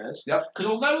characters. Yep. Because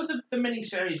although the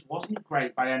miniseries wasn't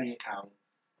great by any account,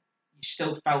 you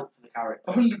still felt for the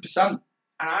characters. 100%.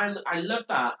 And I loved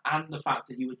that, and the fact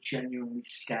that you were genuinely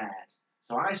scared.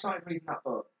 So I started reading that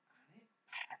book, and it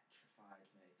petrified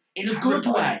me. In a good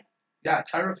way. Yeah,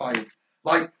 terrifying.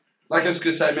 Like I was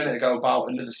going to say a minute ago about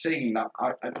another scene that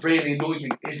really annoys me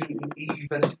isn't in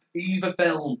either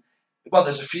film. Well,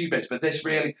 there's a few bits, but this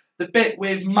really... The bit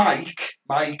with Mike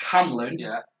Hanlon,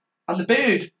 and the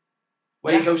bird,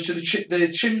 where he goes to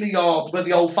the chimney yard where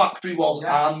the old factory was,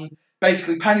 and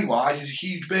basically Pennywise is a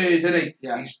huge bird, isn't he?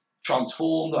 Yeah. He's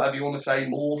transformed, whatever you want to say,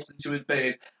 morphed into a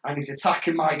bird, and he's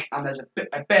attacking Mike, and there's a bit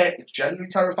that generally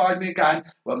terrified me again,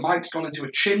 where Mike's gone into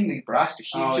a chimney breast, a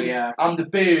huge chimney, and the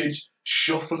bird's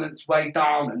shuffling its way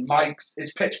down, and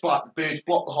it's pitch black, the bird's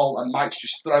blocked the hole, and Mike's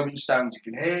just throwing stones.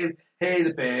 You can hear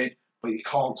the bird, but you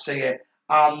can't see it.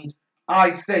 And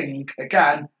I think,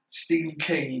 again, Stephen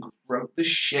King wrote the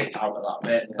shit out of that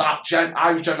bit. Yeah.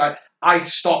 I was like, I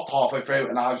stopped halfway through,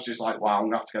 and I was just like, wow, I'm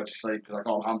going to have to go to sleep because I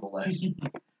can't handle this. The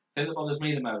thing that bothers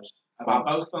me the most about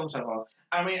both films so far.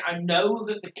 I mean, I know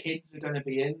that the kids are going to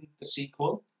be in the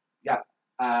sequel. Yeah.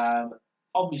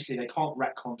 Obviously, they can't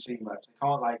retcon too much. They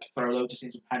can't throw loads of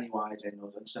scenes with Pennywise in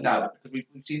and stuff like that, because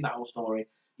we've seen that whole story.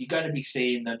 You're going to be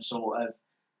seeing them sort of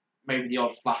maybe the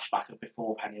odd flashback of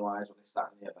before Pennywise or this, that,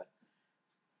 and the other.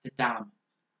 The dam.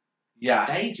 Yeah.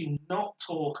 They do not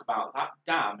talk about that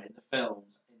dam in the films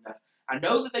enough. I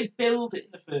know that they build it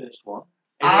in the first one,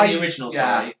 in the original,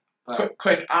 sorry.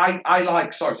 Quick, I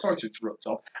like, sorry to interrupt,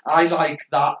 Tom. I like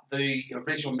that the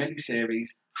original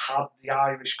miniseries had the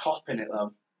Irish cop in it,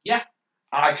 though. Yeah.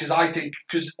 Because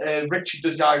Richie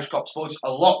does the Irish cop's voice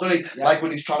a lot, doesn't he? Yeah. Like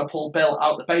when he's trying to pull Bill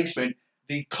out the basement,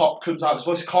 the cop comes out, his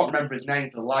voice, I can't remember his name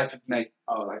for the life of me.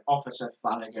 Oh, like Officer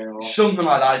Flanagan or something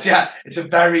like that, yeah. It's a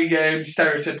very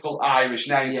stereotypical Irish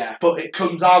name. Yeah. But it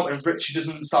comes out and Richie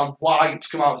doesn't understand why it's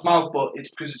come out of his mouth, but it's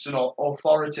because it's an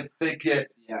authoritative figure.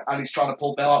 Yeah. And he's trying to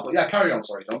pull Bill out. But yeah, carry on,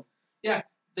 sorry, Tom. Yeah,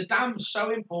 the dam's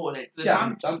so important.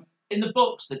 Dam, in the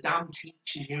books, the dam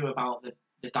teaches you about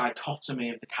the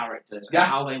dichotomy of the characters and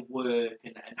how they work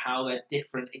and how their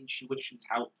different intuitions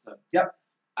help them. Yep.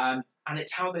 And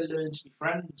it's how they learn to be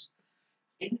friends.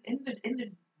 In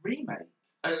the remake,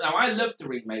 now I love the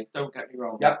remake, don't get me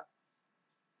wrong. Yep.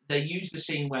 They use the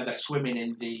scene where they're swimming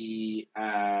in the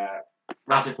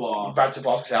reservoir.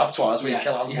 Reservoir, because abattoir, that's where you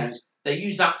kill animals. Yeah. They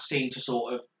use that scene to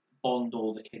sort of bond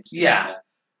all the kids together.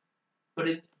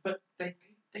 Yeah. But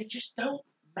they just don't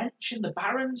mention the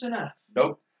Barons enough.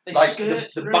 Nope.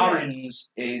 The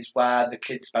Barons is where the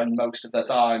kids spend most of their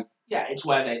time. Yeah, it's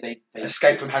where they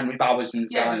escape from Henry Bowers and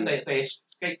stuff. Yeah, they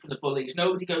escape from the bullies.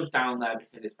 Nobody goes down there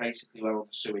because it's basically where all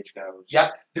the sewage goes.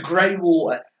 Yeah, the grey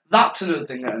water. That's another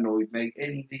thing that annoyed me.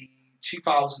 In the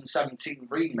 2017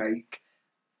 remake,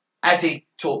 Eddie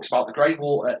talks about the grey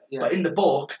water, but in the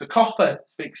book, the copper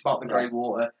speaks about the grey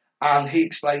water, and he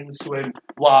explains to him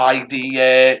why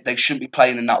they shouldn't be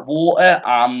playing in that water,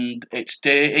 and it's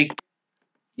dirty.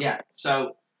 Yeah,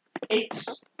 so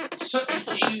it's such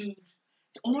a huge...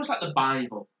 It's almost like the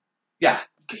Bible. Yeah.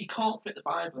 You can't fit the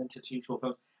Bible into 2 short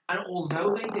films. And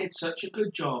although they did such a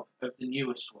good job of the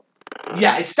newest one...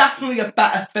 Yeah, it's definitely a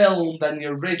better film than the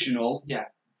original. Yeah.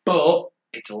 But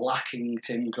it's lacking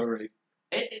Tim Curry.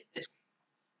 I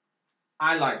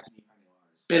liked the new Pennywise.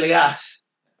 Billy S.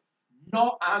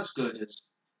 Not as good as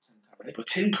Tim Curry. But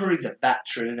Tim Curry's a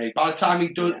veteran, isn't he? By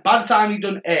the time he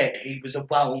done it, he was a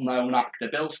well-known actor.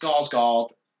 Bill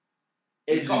Skarsgård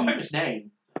He's got a famous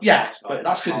name. Yeah, but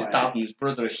that's because his dad and his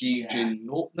brother are huge in...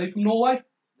 They from Norway?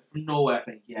 They're from Norway, I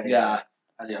think, yeah.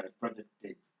 And his brother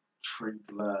did True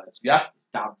Blood. Yeah. His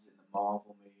dad's in the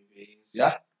Marvel movies.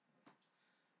 Yeah.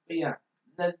 But yeah,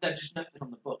 there's just nothing on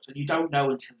the books. And you don't know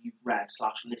until you've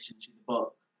read/listened to the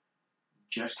book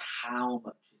just how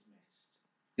much is missed.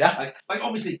 Yeah. Like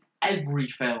obviously, every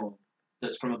film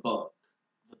that's from a book,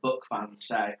 the book fans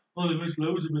say, oh, they missed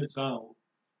loads of bits out.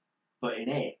 But in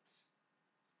it,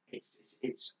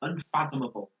 it's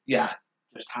unfathomable. Yeah.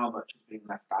 just how much has been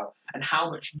left out and how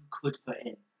much you could put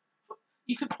in.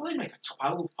 You could probably make a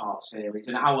 12-part series,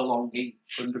 an hour long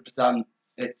each. 100%.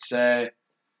 It's very,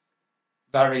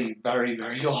 very,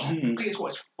 very long. I think it's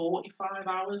 45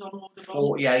 hours on Audible?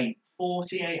 48.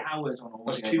 48 hours on Audible.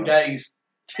 That's 2 days.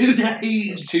 2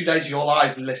 days! It's 2 days of your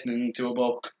life listening to a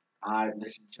book. I've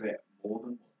listened to it more than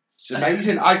once. It's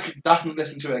amazing. I could definitely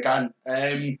listen to it again.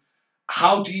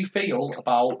 How do you feel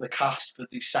about the cast for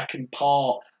the second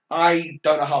part? I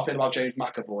don't know how I feel about James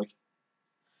McAvoy.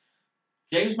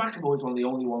 James McAvoy is one of the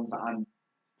only ones that I'm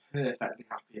perfectly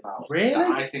happy about. Really?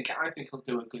 I think he'll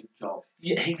do a good job.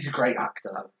 Yeah, he's a great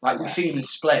actor though. Like Yeah. we've seen him in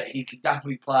Split, he can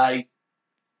definitely play.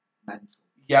 Mental.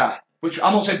 Yeah, which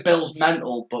I'm not saying Bill's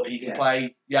mental, but he can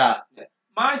play. Yeah.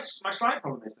 My slight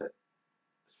problem is that,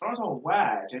 as far as I'm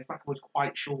aware, James McAvoy's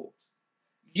quite short.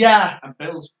 Yeah. And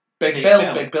Bill's Big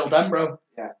Bill Denbrough.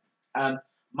 Yeah.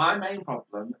 My main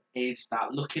problem is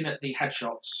that looking at the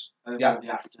headshots of all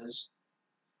the actors,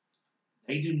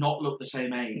 they do not look the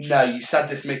same age. No, you said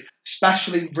this to me.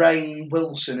 Especially Rainn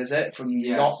Wilson, is it?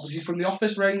 Was he from The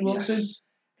Office, Rainn Wilson? Yes.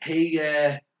 He,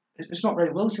 it's not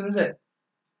Rainn Wilson, is it?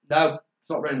 No, it's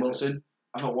not Rainn Wilson.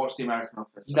 I've not watched The American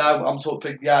Office. So. No, I'm sort of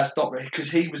thinking, it's not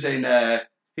because he was in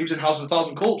House of a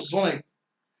Thousand Corpses, wasn't he?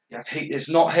 Yes. It's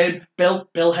not him. Bill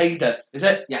Hader, is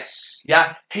it? Yes.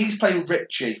 Yeah, he's playing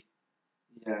Richie.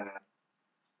 Yeah.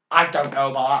 I don't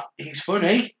know about that. He's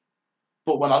funny,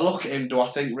 but when I look at him, do I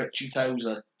think Richie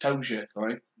Tozier?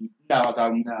 Sorry. No, I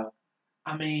don't. No.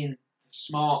 I mean, the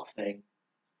smart thing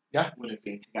would have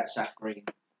been to get Seth Green.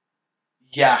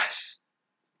 Yes.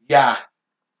 Yeah.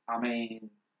 I mean,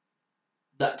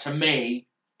 that to me,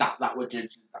 that would have been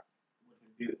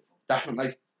beautiful.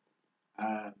 Definitely.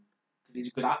 Because he's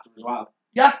a good actor as well.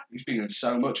 Yeah, he's been in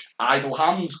so much. Idle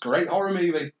Hands, great horror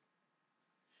movie.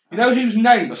 You know whose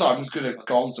name? Sorry, I'm just going to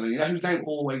go on to it. You know whose name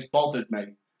always bothered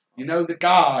me? You know the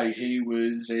guy who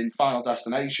was in Final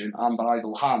Destination and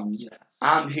Idle Hands,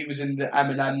 and he was in the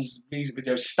Eminem's music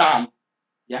video Stan.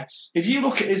 Yes. If you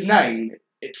look at his name,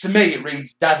 to me it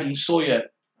reads Devin Sawyer.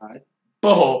 Right.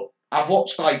 But I've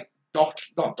watched not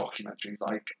documentaries,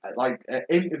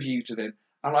 interviews with him,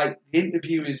 and the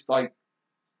interview is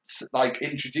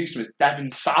introduced him as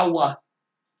Devin Sauer.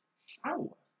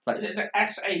 Sauer? Is it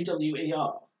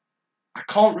Sawer? I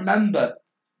can't remember,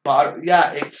 but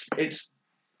it's.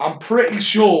 I'm pretty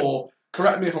sure.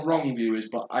 Correct me if I'm wrong, viewers,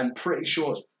 but I'm pretty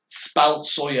sure it's spelled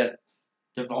Sawyer.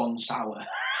 Devon Sauer.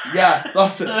 Yeah,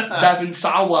 that's it. Devin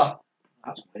Sauer.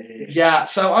 That's weird. Yeah,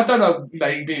 so I don't know.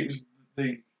 Maybe it was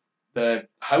the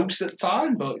host at the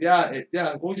time, but it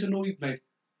always annoyed me.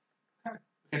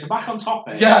 Okay, so back on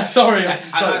topic. Yeah, sorry. I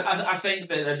think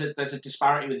that there's a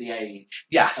disparity with the age.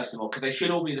 Yes. Because they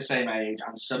should all be the same age,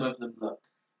 and some of them look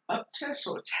up to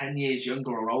sort of 10 years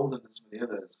younger or older than some of the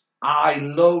others. I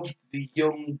loved the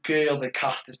young girl they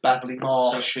cast as Beverly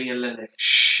Marsh. Sophia Lilith.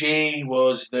 She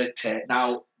was the tits.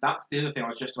 Now, that's the other thing I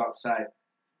was just about to say.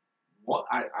 What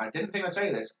I didn't think I'd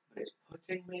say this, but it's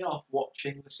putting me off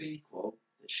watching the sequel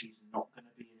that she's not going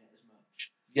to be in it as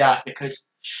much. Yeah. Because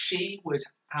she was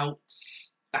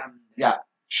outstanding. Yeah.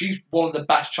 She's one of the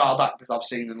best child actors I've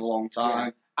seen in a long time.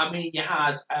 Yeah. I mean, you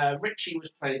had Richie was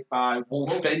played by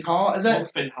Wolf Finhart, is it?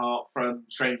 Wolf Finhart from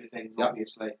Stranger Things,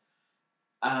 obviously.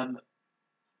 And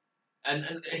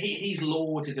he's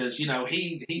lauded as, he's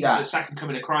the second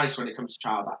coming of Christ when it comes to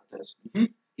child actors.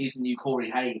 Mm-hmm. He's the new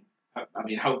Corey Haim. I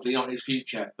mean, hopefully not his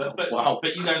future, but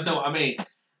you guys know what I mean.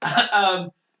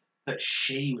 But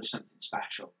she was something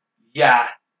special. Yeah,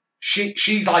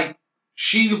 she's like,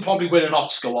 she would probably win an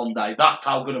Oscar one day. That's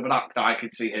how good of an actor I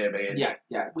could see her being.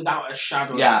 Yeah, without a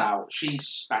shadow of a doubt. She's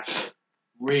special,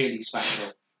 really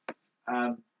special.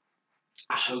 I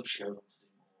hope she goes on to do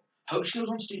more. I hope she goes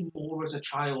on to do more as a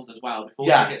child as well before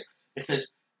she gets,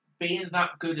 because being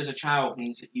that good as a child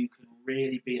means that you can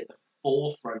really be at the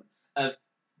forefront of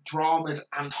dramas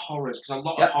and horrors, because a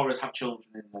lot of horrors have children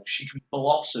in them. She can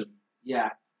blossom.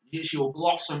 Yeah, she will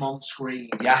blossom on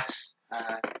screen. Yes.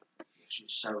 She's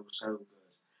so good.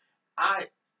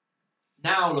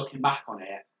 Now looking back on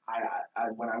it, I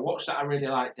when I watched that, I really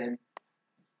liked him.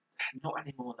 Not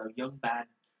anymore though. Young Ben.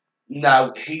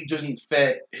 No, he doesn't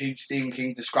fit who Stephen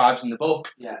King describes in the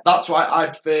book. Yeah. That's why I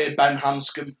prefer Ben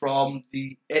Hanscom from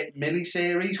the It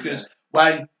miniseries, because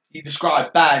when you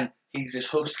describe Ben, he's this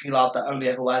husky lad that only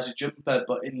ever wears a jumper,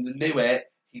 but in the new It,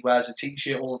 he wears a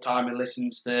t-shirt all the time and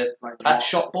listens to Pet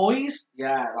Shop Boys.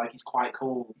 Yeah, he's quite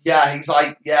cool. Yeah, he's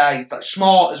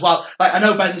smart as well. I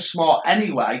know Ben's smart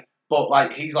anyway,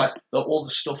 but he's all the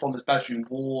stuff on his bedroom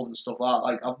wall and stuff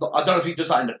like that. I don't know if he does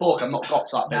that in the book. I've not got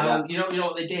to that bit yet. You know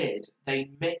what they did?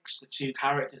 They mixed the two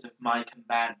characters of Mike and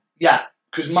Ben. Yeah,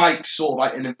 because Mike's sort of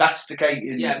like an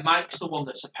investigating. Yeah, Mike's the one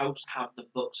that's supposed to have the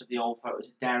books of the old photos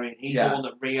of Derry, and he's the one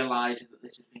that realises that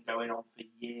this has been going on for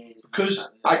years.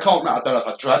 Because I can't remember, I don't know if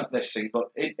I dreamt this scene,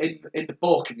 but in the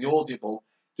book, in the audible,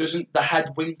 doesn't the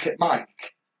head wink at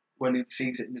Mike when he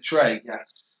sees it in the tray?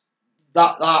 Yes.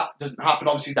 That doesn't happen.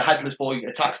 Obviously, the headless boy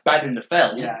attacks Ben in the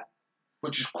film. Yeah.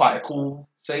 Which is quite a cool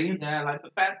scene. Yeah, like,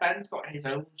 but Ben's got his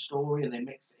own story, and they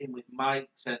mixed it in with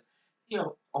Mike's, and, you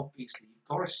know, obviously, you've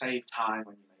got to save time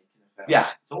when you're making a film. Yeah.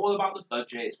 It's all about the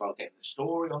budget, it's about getting the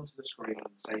story onto the screen and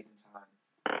saving time.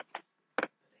 But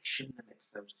they shouldn't have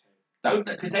mixed those two.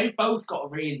 Because they've both got a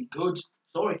really good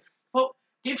story. But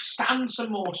give Stan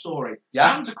some more story.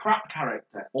 Yeah. Stan's a crap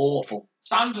character. Awful.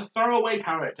 Stan's a throwaway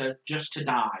character just to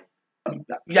die.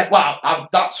 Yeah, well,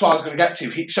 that's what I was going to get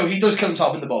to. So he does kill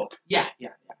himself in the book. Yeah.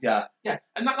 Yeah.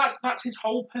 And that's his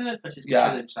whole purpose, is to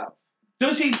kill himself.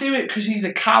 Does he do it because he's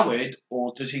a coward,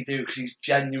 or does he do it because he's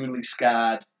genuinely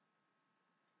scared?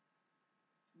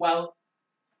 Well,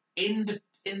 in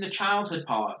the childhood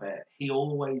part of it, he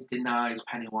always denies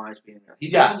Pennywise being real.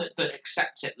 He's the one that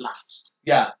accepts it last.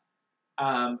 Yeah.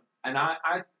 And I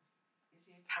is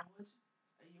he a coward?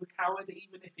 Are you a coward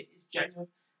even if it is genuine?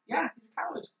 Yeah, he's a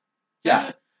coward.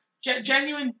 Yeah.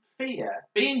 Genuine fear.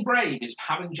 Being brave is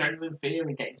having genuine fear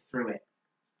and getting through it.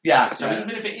 Yeah. So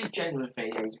even if it is genuine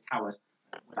fear, he's a coward.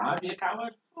 Would I be a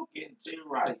coward? Fucking too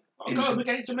right. I'll go up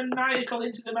against a maniacal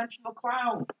interdimensional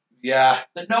clown. Yeah.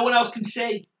 That no one else can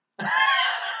see.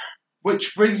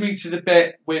 Which brings me to the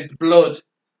bit with blood.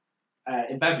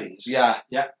 In Bevies. Yeah.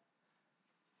 Yeah.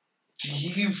 Do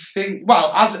you think...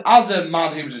 Well, as a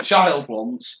man who was a child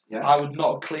once, I would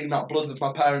not have cleaned that blood if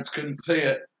my parents couldn't see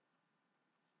it.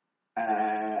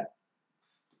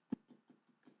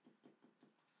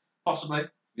 Possibly.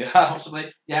 Yeah.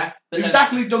 Possibly. Yeah. It was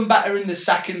definitely done better in the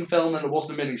second film than it was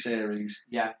the miniseries.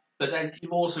 Yeah. But then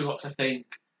you've also got to think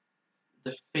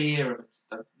the fear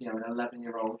of an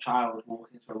 11-year-old child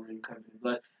walking into a room covered in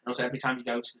blood, and also every time you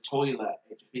go to the toilet,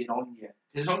 it just being on you.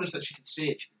 It's not just that she can see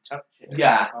it, she can touch it.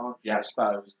 Yeah, I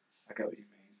suppose. I get what you mean.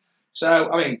 So,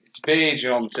 I mean, it's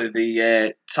verging on to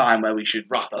the time where we should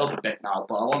wrap it up a bit now,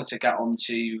 but I wanted to get on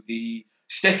to the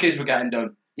stickers we're getting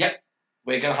done. Yep.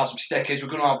 We're going to have some stickers. We're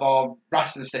going to have our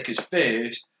rest of the stickers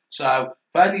first. So,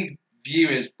 for any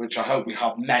viewers, which I hope we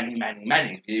have many, many,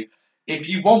 many of you, if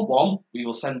you want one, we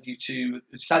will send them to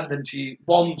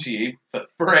you for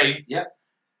free. Yep.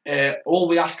 All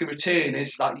we ask in return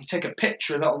is that you take a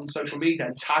picture of it on social media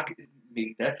and tag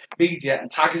media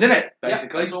and tag us in it,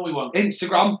 basically. Yep, that's all we want.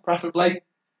 Instagram, preferably.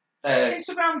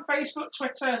 Instagram, Facebook,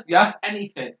 Twitter. Yeah.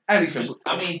 Anything. Anything.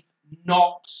 I mean,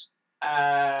 not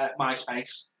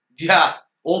MySpace. Yeah.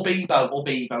 Or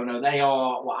Bebo. No, they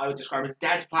are what I would describe as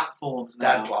dead platforms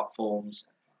now. Dead platforms.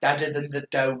 Deader than the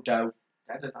dodo.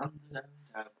 Deader than the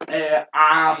dodo.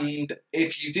 And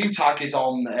if you do tag us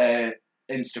on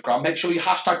Instagram, make sure you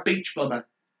hashtag Beach Bummer.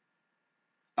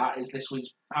 That is this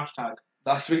week's hashtag.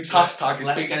 Last week's hashtag is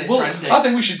Let's Beach get it Bummer. trending. I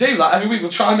think we should do that every week.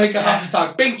 We'll try and make a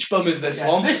hashtag Beach Bummers this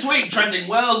one. This week trending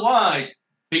worldwide.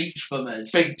 Beach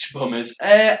Bummers. Beach Bummers.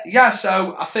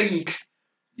 So I think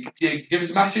you give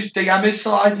us a message, DM us,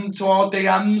 slide into our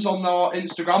DMs on our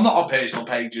Instagram, not our personal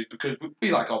pages, because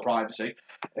we like our privacy.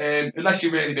 Unless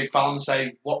you're a really big fan,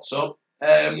 say, what's up?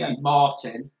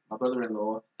 Martin, my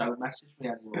brother-in-law, don't message me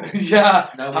anymore. Yeah,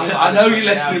 No, I know you're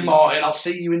listening, Martin. I'll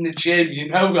see you in the gym. You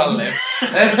know where I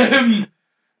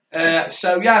live.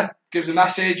 So yeah, give us a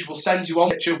message. We'll send you one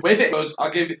picture with it.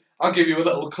 I'll give you a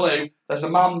little clue. There's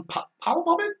a man power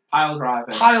bombing, pile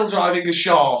driving a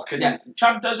shark. And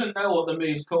Chad doesn't know what the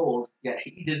move's called. Yet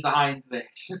he designed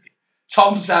this.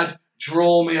 Tom said,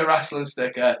 "Draw me a wrestling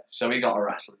sticker," so he got a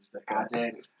wrestling sticker. I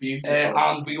did. It's beautiful.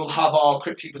 And we will have our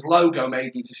Crypt Keepers logo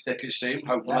made into stickers soon,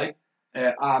 hopefully.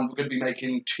 And we're going to be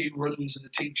making 2 runs of the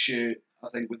T-shirt, I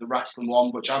think, with the wrestling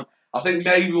one, which I think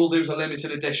maybe we'll do as a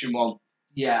limited edition one.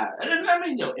 Yeah, and I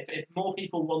mean, if more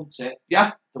people want it,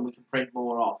 then we can print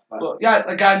more off. But yeah,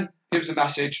 again, give us a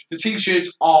message. The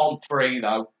T-shirts aren't free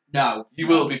though. No, you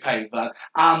will be paying for them.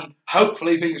 And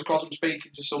hopefully, fingers crossed, I'm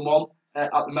speaking to someone at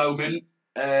the moment,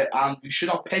 and we should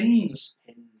have pins.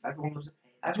 Everyone loves a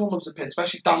pin. Everyone loves a pin,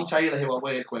 especially Dan Taylor, who I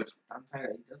work with. Dan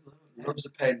Taylor, he does love it. Loves a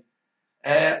pin.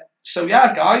 So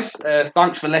yeah, guys,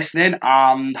 thanks for listening,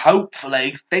 and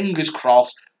hopefully, fingers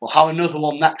crossed, we'll have another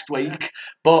one next week.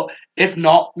 But if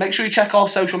not, make sure you check our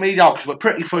social media out, because we're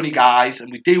pretty funny guys,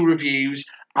 and we do reviews,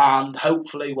 and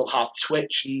hopefully we'll have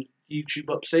Twitch and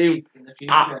YouTube up soon. In the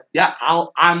future.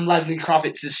 I'm Lenny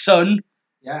Kravitz's son.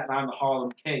 Yeah, and I'm the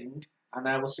Harlem King, and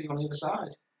we'll see you on the other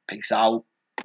side. Peace out.